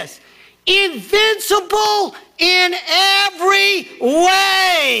 Watch this. Invincible in every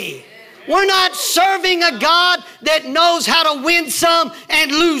way. We're not serving a God that knows how to win some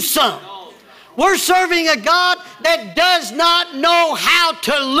and lose some. We're serving a God that does not know how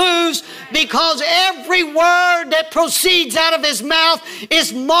to lose, because every word that proceeds out of his mouth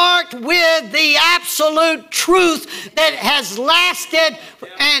is marked with the absolute truth that has lasted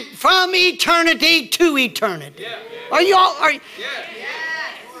and from eternity to eternity. Are you all?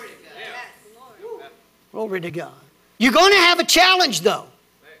 Glory to God. You're going to have a challenge though.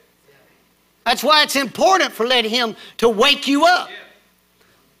 That's why it's important for letting him to wake you up.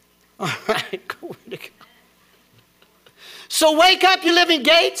 All right, glory to God. So wake up, you living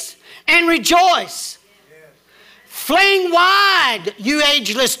gates, and rejoice. Fling wide, you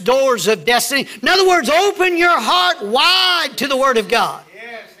ageless doors of destiny. In other words, open your heart wide to the Word of God.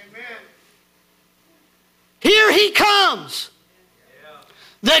 Yes, amen. Here He comes.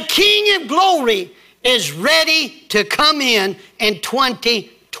 The King of Glory is ready to come in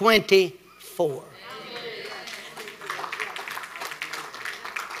 2024.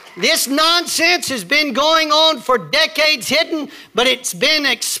 This nonsense has been going on for decades hidden, but it's been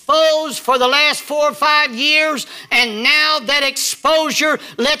exposed for the last 4 or 5 years, and now that exposure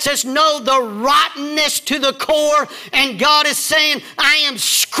lets us know the rottenness to the core, and God is saying, I am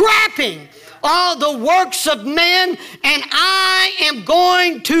scrapping all the works of men, and I am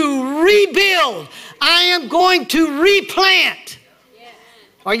going to rebuild. I am going to replant.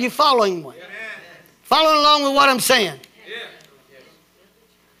 Are you following me? Following along with what I'm saying?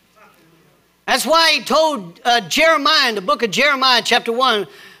 That's why He told Jeremiah in the book of Jeremiah chapter 1.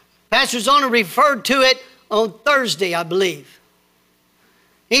 Pastor Zona referred to it on Thursday, I believe.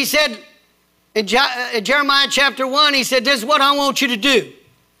 He said in Jeremiah chapter 1, he said, this is what I want you to do.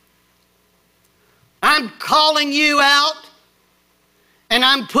 I'm calling you out, and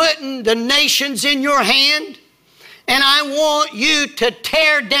I'm putting the nations in your hand, and I want you to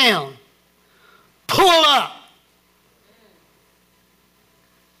tear down, pull up.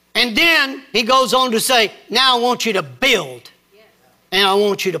 And then he goes on to say, now I want you to build, and I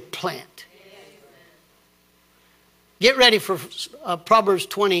want you to plant. Get ready for Proverbs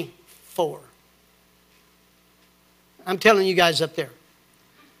 24. I'm telling you guys up there.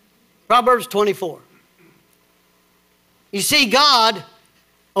 Proverbs 24. You see, God,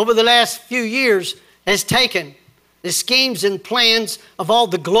 over the last few years, has taken the schemes and plans of all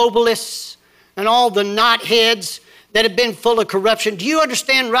the globalists and all the knotheads that have been full of corruption. Do you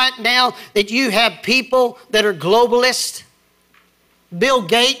understand right now that you have people that are globalists? Bill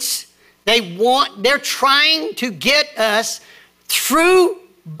Gates, they're trying to get us through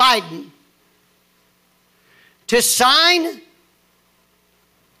Biden to sign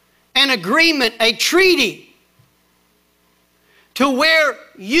an agreement, a treaty, to where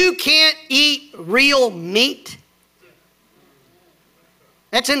you can't eat real meat.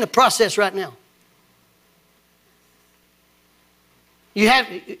 That's in the process right now.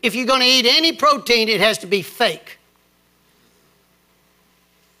 If you're going to eat any protein, it has to be fake.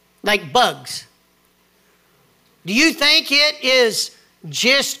 Like bugs. Do you think it is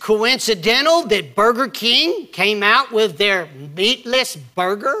just coincidental that Burger King came out with their meatless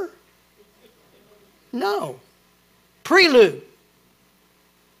burger? No. Prelude.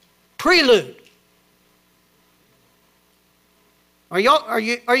 Are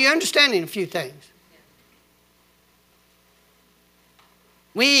you understanding a few things?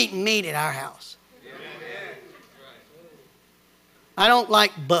 We eat meat at our house. I don't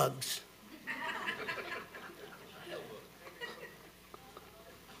like bugs.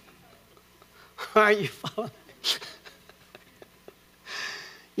 Are you following?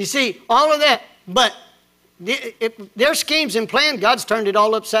 You see, all of that, but their schemes and plans, God's turned it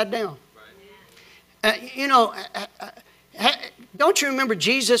all upside down. Don't you remember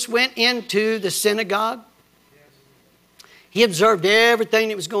Jesus went into the synagogue? He observed everything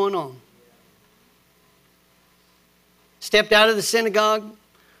that was going on. Stepped out of the synagogue,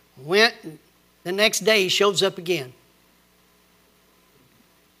 went, the next day he shows up again.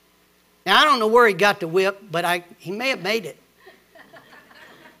 Now, I don't know where he got the whip, but he may have made it.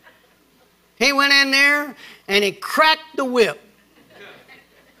 He went in there and he cracked the whip.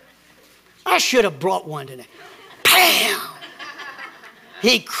 I should have brought one today. Bam!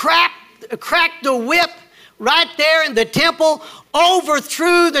 He cracked the whip right there in the temple,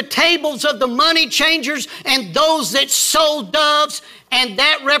 overthrew the tables of the money changers and those that sold doves, and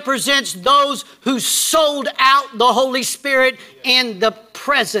that represents those who sold out the Holy Spirit in the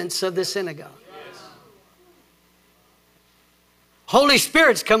presence of the synagogue. Holy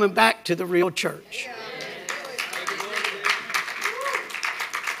Spirit's coming back to the real church.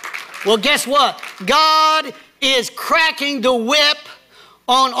 Well, guess what? God is cracking the whip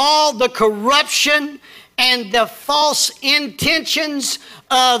on all the corruption and the false intentions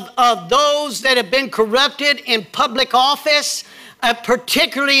of those that have been corrupted in public office,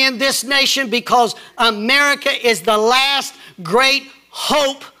 particularly in this nation, because America is the last great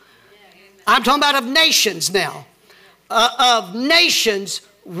hope. I'm talking about of nations now. Of nations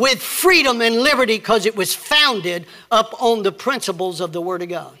with freedom and liberty, because it was founded up on the principles of the Word of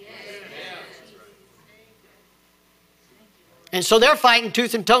God. And so they're fighting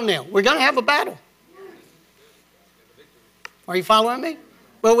tooth and toenail. We're going to have a battle. Are you following me?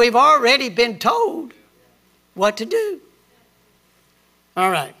 Well, we've already been told what to do.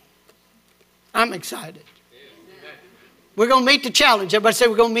 All right. I'm excited. We're going to meet the challenge. Everybody say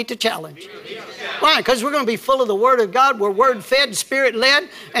we're going to meet the challenge. Why? Because we're going to be full of the Word of God. We're Word-fed, Spirit-led,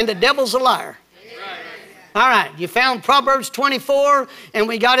 and the devil's a liar. All right, you found Proverbs 24, and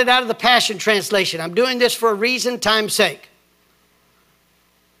we got it out of the Passion Translation. I'm doing this for a reason, time's sake.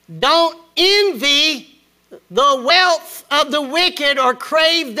 Don't envy the wealth of the wicked or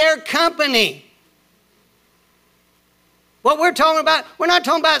crave their company. What we're talking about, we're not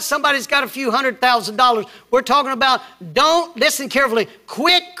talking about somebody's got a few $100,000. We're talking about, don't, listen carefully,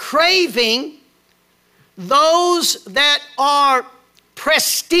 quit craving those that are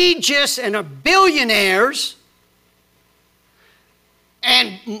prestigious and are billionaires,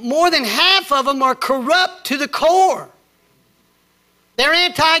 and more than half of them are corrupt to the core. They're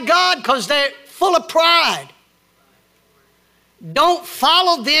anti-God because they're full of pride. Don't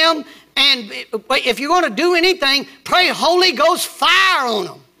follow them, and if you're going to do anything, pray Holy Ghost fire on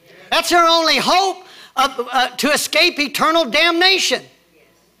them. That's their only hope to escape eternal damnation.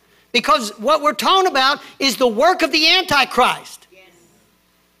 Because what we're talking about is the work of the Antichrist.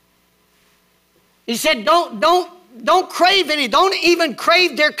 He said, don't crave any, don't even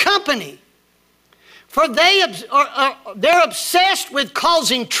crave their company. For they're obsessed with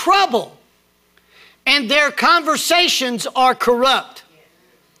causing trouble, and their conversations are corrupt.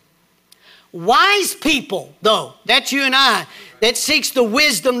 Wise people, though, that's you and I, that seeks the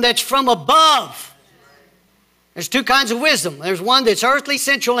wisdom that's from above. There's two kinds of wisdom. There's one that's earthly,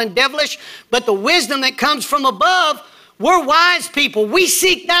 sensual, and devilish, but the wisdom that comes from above, we're wise people. We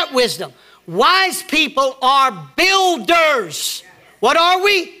seek that wisdom. Wise people are builders. What are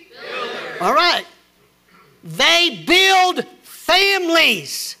we? Builders. All right. They build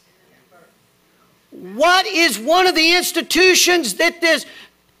families. What is one of the institutions that this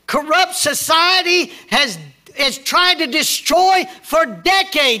corrupt society has tried to destroy for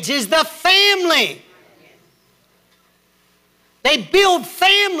decades is the family. They build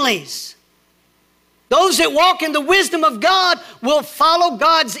families. Those that walk in the wisdom of God will follow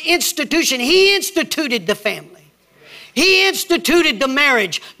God's institution. He instituted the family. He instituted the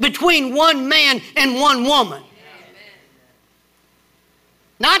marriage between one man and one woman.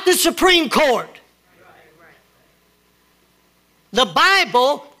 Not the Supreme Court. The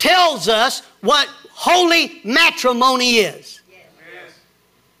Bible tells us what holy matrimony is.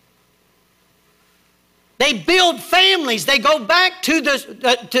 They build families. They go back to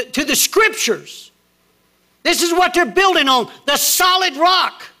the Scriptures. This is what they're building on, the solid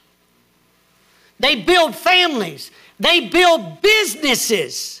rock. They build families. They build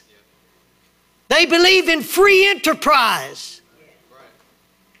businesses. They believe in free enterprise,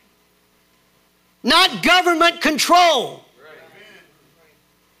 not government control.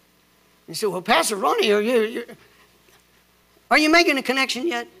 You say, well, Pastor Ronnie, are you making a connection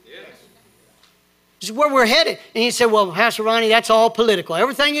yet? This is where we're headed. And you say, well, Pastor Ronnie, that's all political.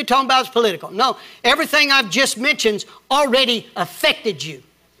 Everything you're talking about is political. No, everything I've just mentioned already affected you.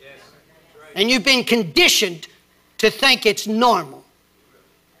 Yes. Right. And you've been conditioned to think it's normal.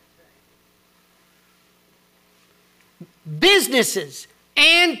 Businesses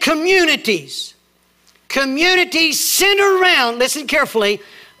and communities. Communities center around, listen carefully,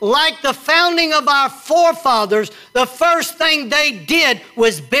 like the founding of our forefathers, the first thing they did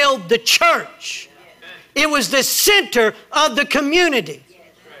was build the church. It was the center of the community.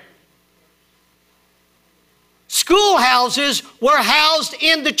 Schoolhouses were housed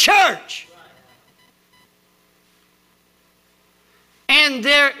in the church. And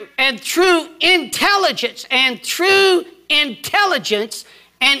through intelligence and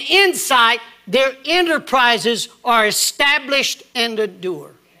insight, their enterprises are established and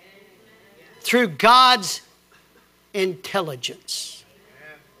endure through God's intelligence.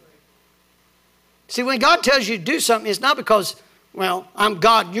 See, when God tells you to do something, it's not because, well, I'm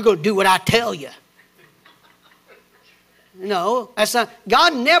God, you're going to do what I tell you. No, that's not.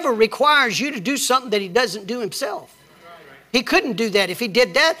 God never requires you to do something that He doesn't do Himself. He couldn't do that. If He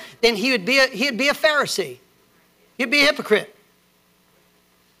did that, then he'd be a Pharisee. He'd be a hypocrite.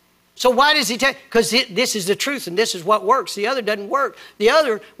 So why does He tell? Because this is the truth and this is what works. The other doesn't work. The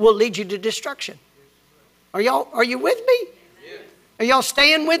other will lead you to destruction. Are you with me? Are y'all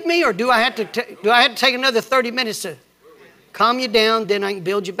staying with me, or do I have to take another 30 minutes to calm you down? Then I can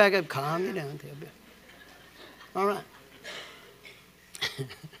build you back up. Calm you down. All right.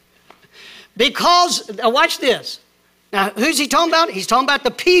 Because watch this. Now, who's He talking about? He's talking about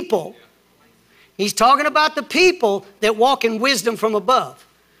the people. He's talking about the people that walk in wisdom from above.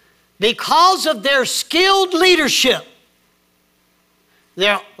 Because of their skilled leadership,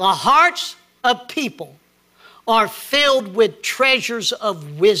 the hearts of people are filled with treasures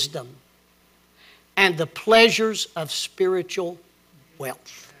of wisdom, and the pleasures of spiritual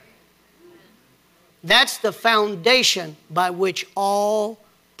wealth. That's the foundation by which all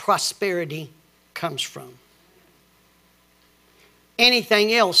prosperity comes from.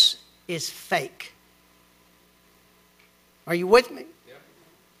 Anything else is fake. Are you with me? Yep.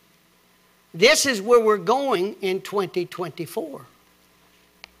 This is where we're going in 2024.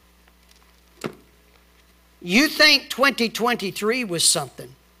 You think 2023 was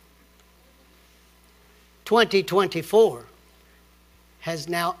something. 2024 has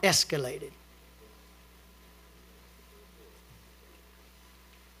now escalated.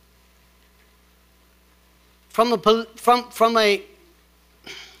 From a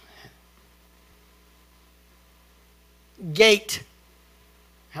gate,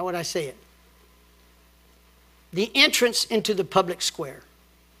 how would I say it? The entrance into the public square.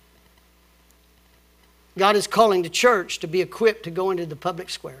 God is calling the church to be equipped to go into the public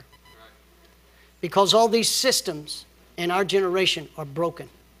square. Because all these systems in our generation are broken.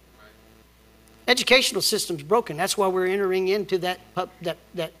 Educational system's broken. That's why we're entering into that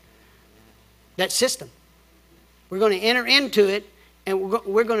system. We're going to enter into it, and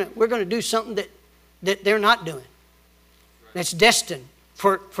we're going to do something that they're not doing. That's destined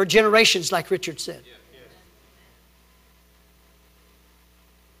for generations, like Richard said.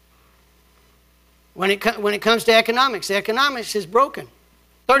 When it comes to economics, the economics is broken.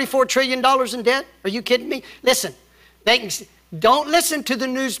 $34 trillion in debt? Are you kidding me? Listen, don't listen to the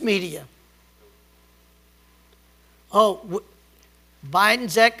news media. Oh,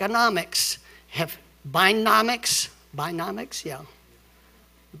 Biden's economics have Bidenomics, yeah.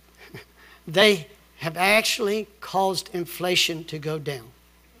 They have actually caused inflation to go down.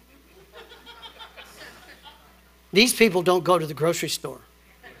 These people don't go to the grocery store.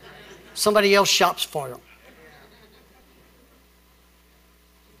 Somebody else shops for them.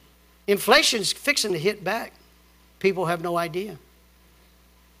 Inflation's fixing to hit back. People have no idea.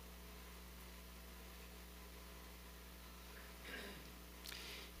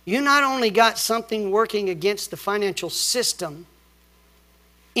 You not only got something working against the financial system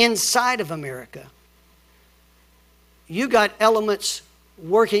inside of America, you got elements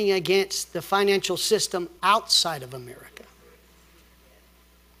working against the financial system outside of America.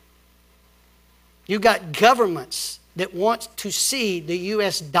 You got governments that want to see the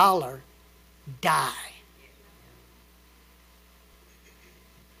U.S. dollar die.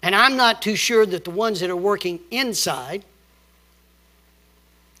 And I'm not too sure that the ones that are working inside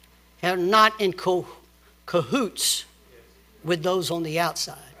are not in cahoots with those on the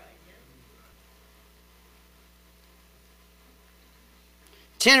outside.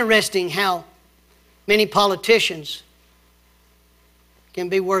 It's interesting how many politicians can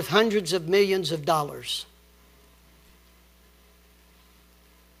be worth hundreds of millions of dollars.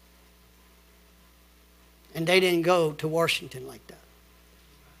 And they didn't go to Washington like that.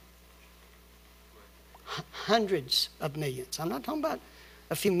 Hundreds of millions. I'm not talking about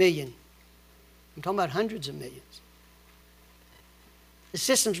a few million. I'm talking about hundreds of millions. The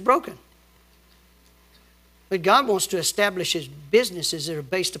system's broken. But God wants to establish His businesses that are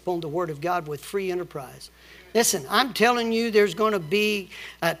based upon the Word of God with free enterprise. Listen, I'm telling you, there's going to be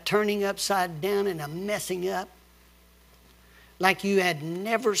a turning upside down and a messing up like you had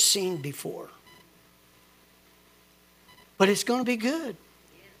never seen before. But it's going to be good.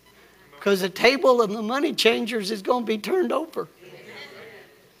 Because the table of the money changers is going to be turned over.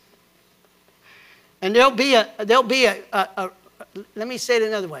 And there'll be a let me say it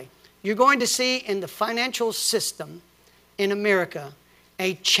another way. You're going to see in the financial system in America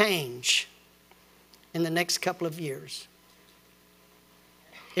a change in the next couple of years.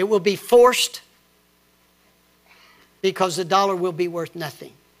 It will be forced because the dollar will be worth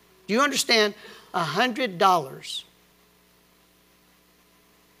nothing. Do you understand? $100.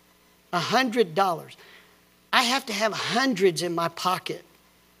 $100. I have to have hundreds in my pocket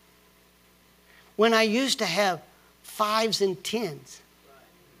when I used to have fives and tens.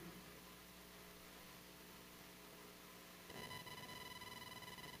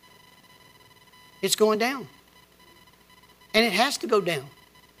 It's going down. And it has to go down.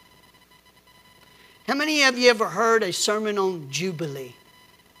 How many of you ever heard a sermon on Jubilee?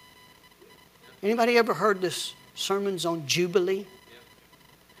 Anybody ever heard this sermons on Jubilee?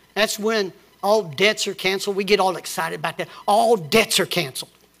 That's when all debts are canceled. We get all excited about that. All debts are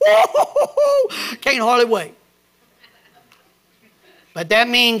canceled. Can't hardly wait. But that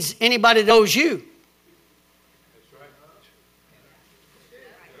means anybody that owes you.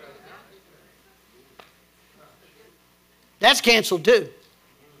 That's canceled too.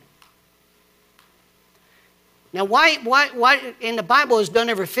 Now, why in the Bible is done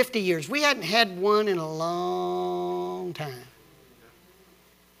every 50 years. We hadn't had one in a long time.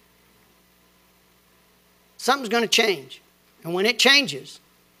 Something's going to change. And when it changes,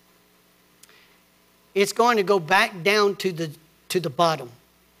 it's going to go back down to the bottom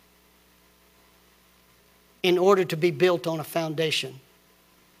in order to be built on a foundation.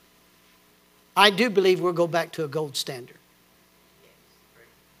 I do believe we'll go back to a gold standard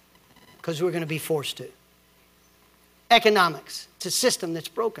because we're going to be forced to. Economics, it's a system that's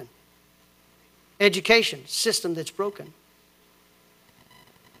broken. Education, system that's broken.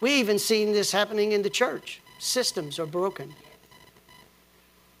 We even seen this happening in the church. Systems are broken.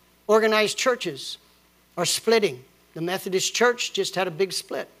 Organized churches are splitting. The Methodist Church just had a big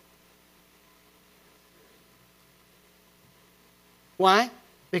split. Why?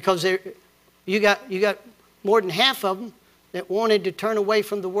 Because you got more than half of them that wanted to turn away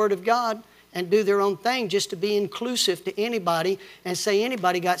from the Word of God and do their own thing just to be inclusive to anybody and say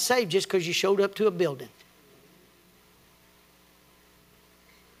anybody got saved just because you showed up to a building.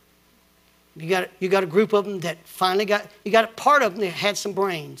 You got a group of them that finally you got a part of them that had some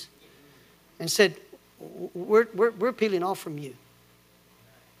brains and said, we're peeling off from you.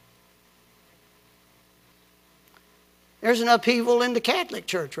 There's an upheaval in the Catholic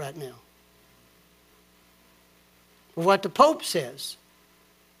Church right now. What the Pope says.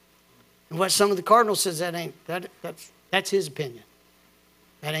 And what some of the cardinals says, that's his opinion.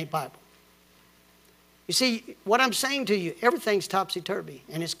 That ain't Bible. You see, what I'm saying to you, everything's topsy-turvy,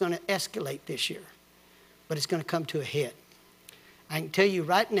 and it's going to escalate this year. But it's going to come to a head. I can tell you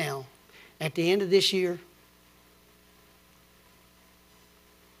right now, at the end of this year,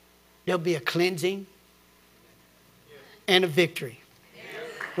 there'll be a cleansing and a victory.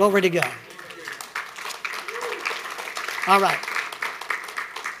 Glory to God. All right.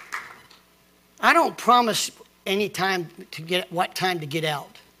 I don't promise any time what time to get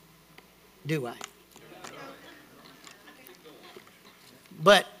out, do I?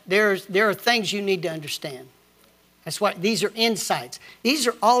 But there are things you need to understand. That's why these are insights. These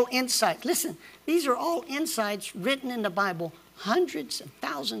are all insights. Listen, these are all insights written in the Bible hundreds and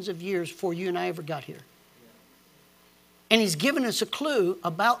thousands of years before you and I ever got here. And He's given us a clue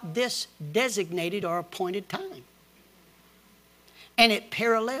about this designated or appointed time. And it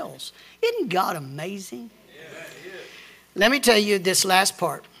parallels. Isn't God amazing? Yeah, let me tell you this last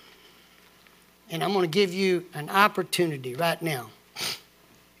part. And I'm going to give you an opportunity right now.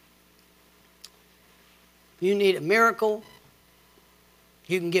 You need a miracle,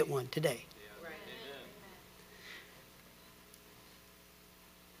 you can get one today.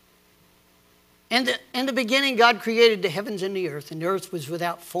 In the beginning, God created the heavens and the earth was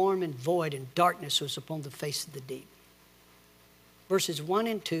without form and void, and darkness was upon the face of the deep. Verses 1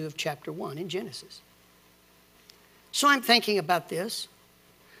 and 2 of chapter 1 in Genesis. So I'm thinking about this.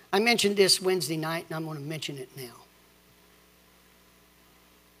 I mentioned this Wednesday night, and I'm going to mention it now.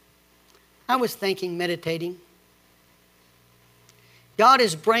 I was thinking, meditating. God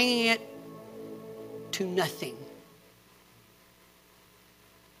is bringing it to nothing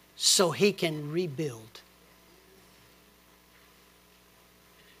so He can rebuild.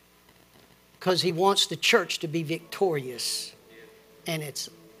 Because He wants the church to be victorious and it's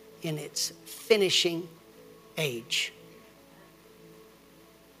in its finishing age.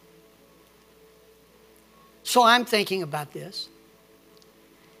 So I'm thinking about this.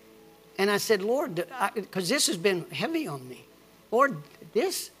 And I said, Lord, because this has been heavy on me. Lord,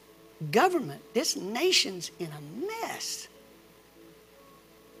 this government, this nation's in a mess.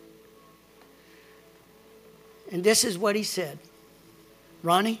 And this is what He said.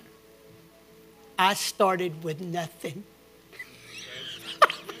 Ronnie, I started with nothing.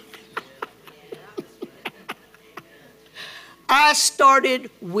 I started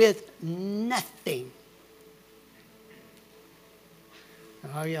with nothing.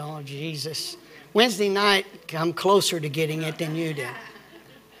 Oh, yeah, Jesus. Wednesday night, I'm closer to getting it than you did.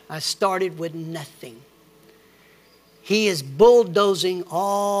 I started with nothing. He is bulldozing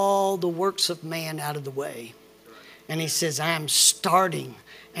all the works of man out of the way. And He says, I'm starting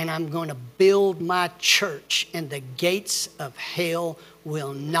and I'm going to build my church, and the gates of hell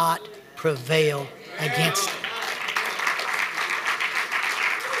will not prevail against it.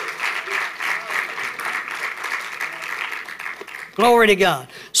 Glory to God.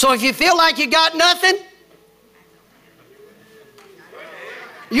 So if you feel like you got nothing,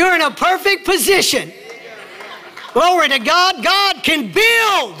 you're in a perfect position. Glory to God. God can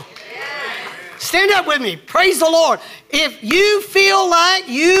build. Stand up with me. Praise the Lord. If you feel like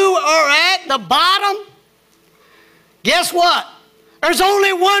you are at the bottom, guess what? There's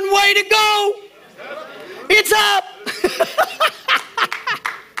only one way to go. It's up.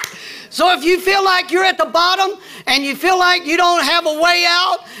 So if you feel like you're at the bottom and you feel like you don't have a way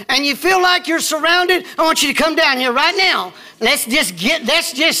out and you feel like you're surrounded, I want you to come down here right now. Let's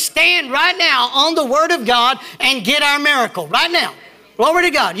just stand right now on the Word of God and get our miracle right now. Glory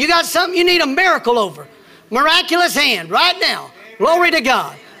to God. You got something you need a miracle over. Miraculous hand right now. Glory to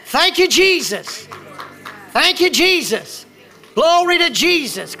God. Thank you, Jesus. Thank you, Jesus. Glory to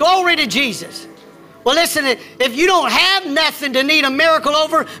Jesus. Glory to Jesus. Well, listen, if you don't have nothing to need a miracle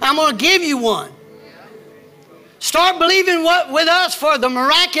over, I'm going to give you one. Start believing with us for the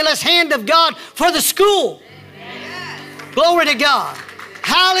miraculous hand of God for the school. Glory to God.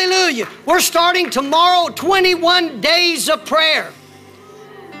 Hallelujah. We're starting tomorrow, 21 days of prayer.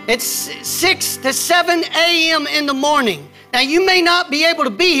 It's 6 to 7 a.m. in the morning. Now, you may not be able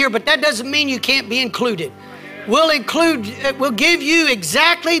to be here, but that doesn't mean you can't be included. We'll give you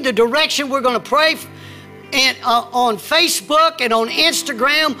exactly the direction we're going to pray on Facebook and on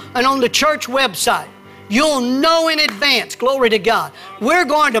Instagram and on the church website. You'll know in advance. Glory to God. We're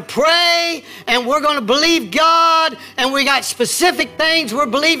going to pray and we're going to believe God, and we got specific things we're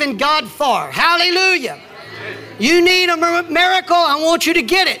believing God for. Hallelujah. You need a miracle, I want you to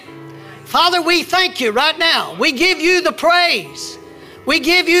get it. Father, we thank you right now. We give you the praise. We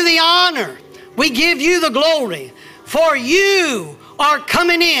give you the honor. We give you the glory, for you are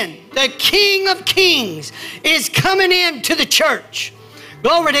coming in. The King of Kings is coming into the church.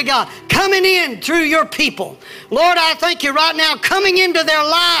 Glory to God. Coming in through your people. Lord, I thank you right now, coming into their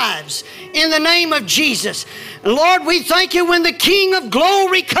lives in the name of Jesus. And Lord, we thank you when the King of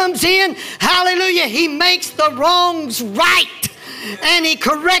Glory comes in. Hallelujah. He makes the wrongs right. And he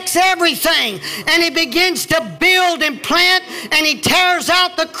corrects everything, and he begins to build and plant, and he tears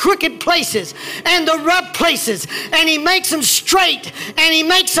out the crooked places and the rough places, and he makes them straight, and he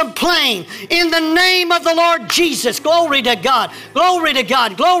makes them plain in the name of the Lord Jesus. Glory to God. Glory to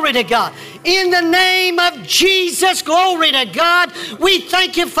God. Glory to God. In the name of Jesus, glory to God. We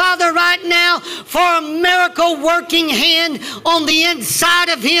thank you, Father, right now for a miracle working hand on the inside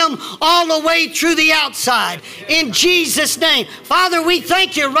of him all the way through the outside. In Jesus' name. Father, we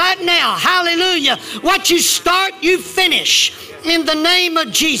thank you right now. Hallelujah. What you start, you finish. In the name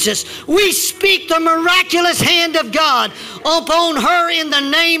of Jesus, we speak the miraculous hand of God upon her in the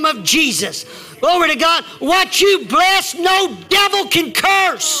name of Jesus. Glory to God. What you bless, no devil can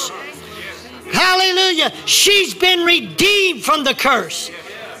curse. Hallelujah. She's been redeemed from the curse.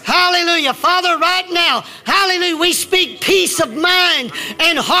 Hallelujah. Father, right now, hallelujah, we speak peace of mind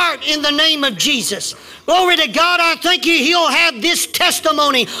and heart in the name of Jesus. Glory to God. I thank you he'll have this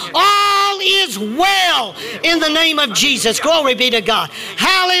testimony. All is well in the name of Jesus. Glory be to God.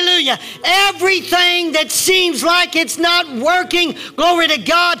 Hallelujah. Everything that seems like it's not working, glory to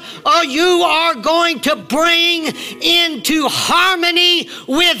God, you are going to bring into harmony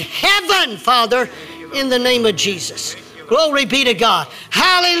with heaven, Father, in the name of Jesus. Glory be to God.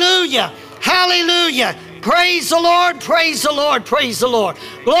 Hallelujah. Hallelujah. Praise the Lord, praise the Lord, praise the Lord.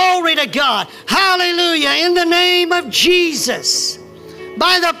 Glory to God. Hallelujah. In the name of Jesus,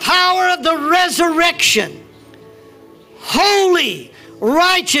 by the power of the resurrection, holy,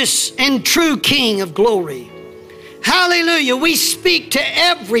 righteous, and true King of glory. Hallelujah. We speak to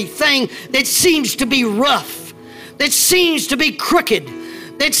everything that seems to be rough, that seems to be crooked,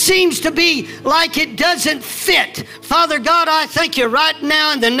 that seems to be like it doesn't fit. Father God, I thank you right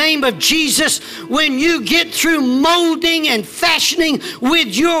now in the name of Jesus, when you get through molding and fashioning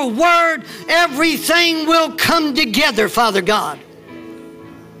with your word, everything will come together, Father God.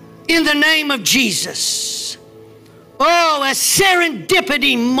 In the name of Jesus. Oh, a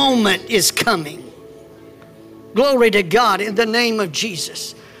serendipity moment is coming. Glory to God in the name of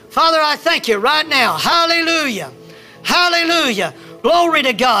Jesus. Father, I thank you right now. Hallelujah. Hallelujah. Glory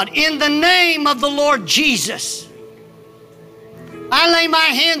to God. In the name of the Lord Jesus, I lay my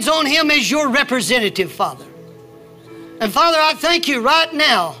hands on him as your representative, Father. And Father, I thank you right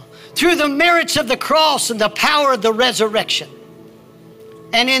now through the merits of the cross and the power of the resurrection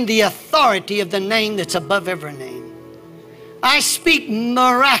and in the authority of the name that's above every name. I speak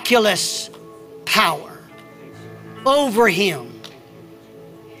miraculous power over him.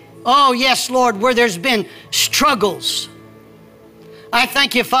 Oh, yes, Lord, where there's been struggles, I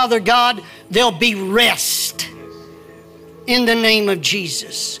thank you, Father God, there'll be rest in the name of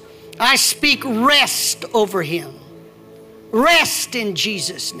Jesus. I speak rest over him. Rest in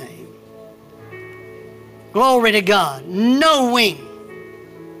Jesus' name. Glory to God. Knowing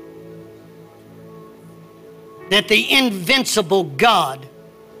that the invincible God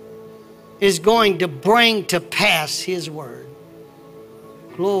is going to bring to pass his word.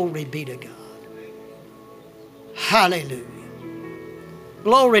 Glory be to God. Hallelujah.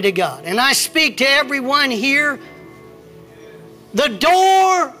 Glory to God. And I speak to everyone here. The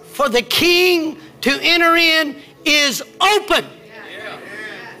door for the King to enter in is open.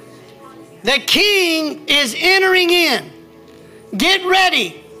 The King is entering in. Get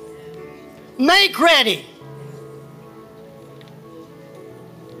ready. Make ready.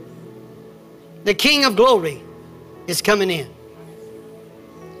 The King of Glory is coming in.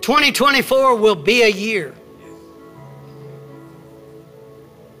 2024 will be a year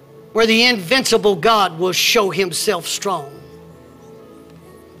where the invincible God will show himself strong.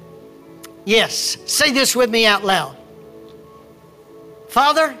 Yes, say this with me out loud.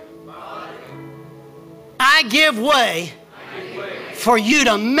 Father, I give way for you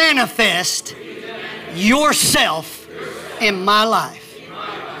to manifest yourself in my life.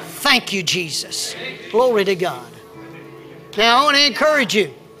 Thank you, Jesus. Glory to God. Now, I want to encourage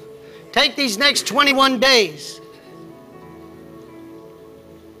you. Take these next 21 days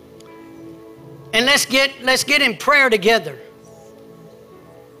and let's get in prayer together.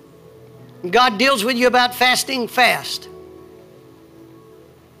 God deals with you about fasting, fast.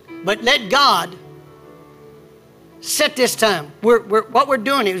 But let God set this time. What we're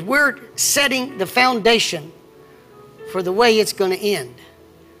doing is we're setting the foundation for the way it's going to end.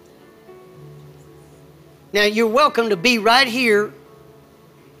 Now, you're welcome to be right here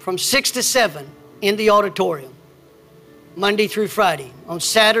from 6 to 7 in the auditorium, Monday through Friday. On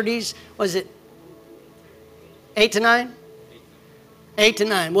Saturdays, was it 8 to 9? 8 to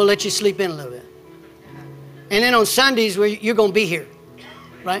 9. We'll let you sleep in a little bit. And then on Sundays, you're going to be here,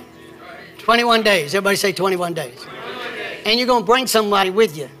 right? 21 days. Everybody say 21 days. And you're going to bring somebody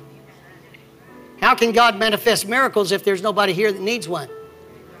with you. How can God manifest miracles if there's nobody here that needs one?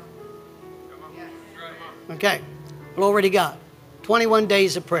 Okay. Glory to God. 21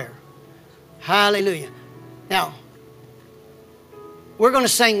 days of prayer. Hallelujah. Now, we're going to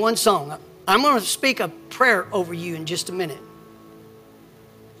sing one song. I'm going to speak a prayer over you in just a minute.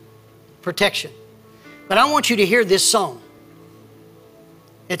 Protection. But I want you to hear this song.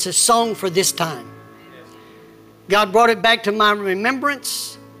 It's a song for this time. God brought it back to my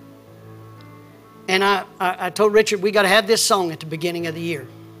remembrance. And I told Richard, we got to have this song at the beginning of the year.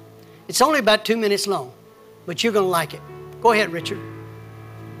 It's only about 2 minutes long, but you're going to like it. Go ahead, Richard.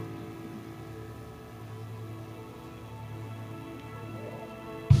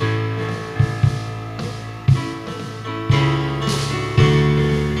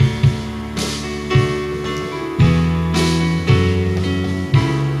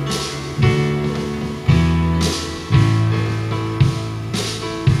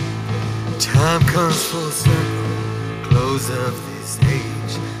 Time comes full circle, close of this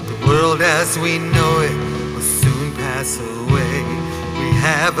age. The world as we know it will soon pass away. We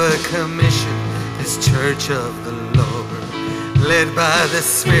have a commission, this church of the Lord, led by the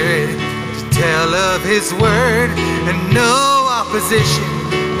Spirit to tell of His word. And no opposition,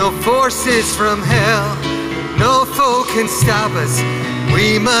 no forces from hell, no foe can stop us,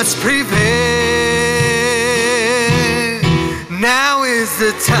 we must prevail. Now is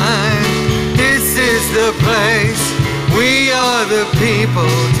the time. This is the place. We are the people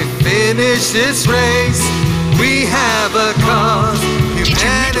to finish this race. We have a cause.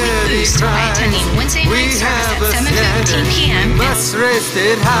 Humanity cries. We have a standard. We must raise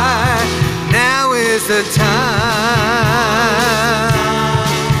it high. Now is the time.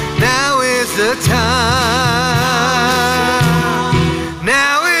 Now is the time.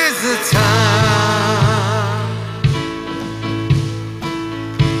 Now is the time.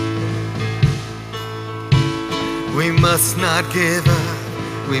 We must not give up,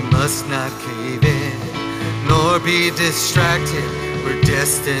 we must not cave in, nor be distracted, we're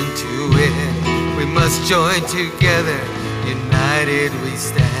destined to win. We must join together, united we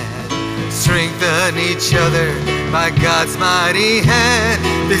stand, strengthen each other by God's mighty hand.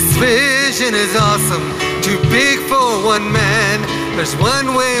 This vision is awesome, too big for one man. There's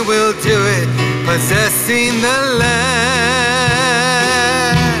one way we'll do it, possessing the land.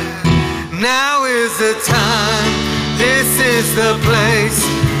 Now is the time. This is the place.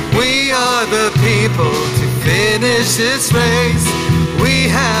 We are the people to finish this race. We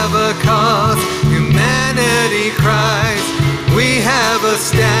have a cause. Humanity cries. We have a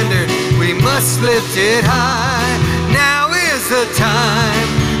standard. We must lift it high. Now is the time.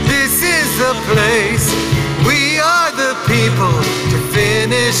 This is the place. We are the people to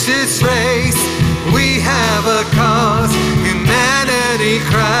finish this race. We have a cause. Humanity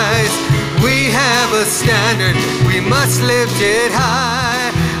cries. We have a standard, we must lift it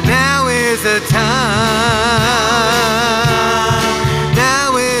high. Now is the time.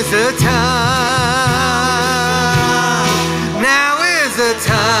 Now is the time.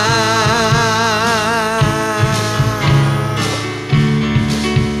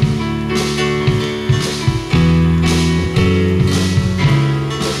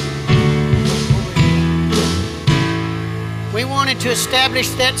 to establish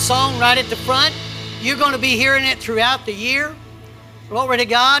that song right at the front. You're going to be hearing it throughout the year. Glory to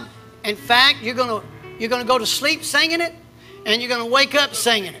God. In fact, you're going to go to sleep singing it, and you're going to wake up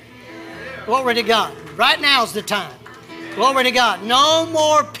singing it. Glory to God. Right now's the time. Glory to God. No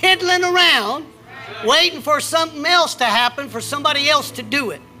more piddling around, waiting for something else to happen, for somebody else to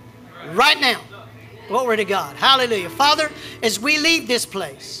do it. Right now. Glory to God. Hallelujah. Father, as we leave this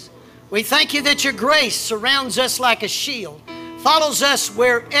place, we thank you that your grace surrounds us like a shield, follows us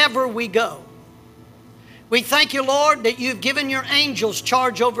wherever we go. We thank you, Lord, that you've given your angels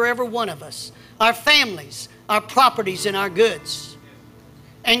charge over every one of us, our families, our properties, and our goods.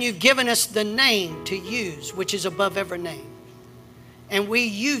 And you've given us the name to use, which is above every name. And we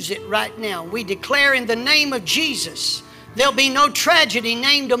use it right now. We declare in the name of Jesus, there'll be no tragedy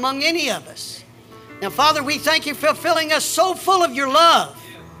named among any of us. Now, Father, we thank you for filling us so full of your love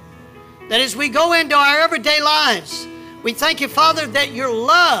that as we go into our everyday lives, we thank you, Father, that your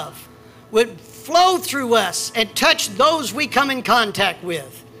love would flow through us and touch those we come in contact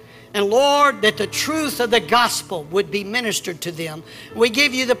with. And Lord, that the truth of the gospel would be ministered to them. We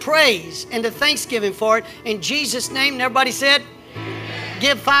give you the praise and the thanksgiving for it. In Jesus' name, and everybody said,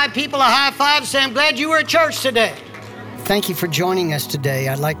 give 5 people a high five. Say, I'm glad you were at church today. Thank you for joining us today.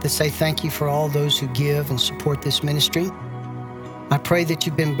 I'd like to say thank you for all those who give and support this ministry. I pray that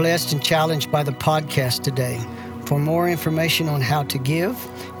you've been blessed and challenged by the podcast today. For more information on how to give,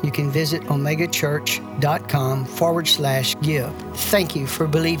 you can visit omegachurch.com/give. Thank you for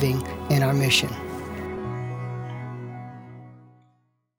believing in our mission.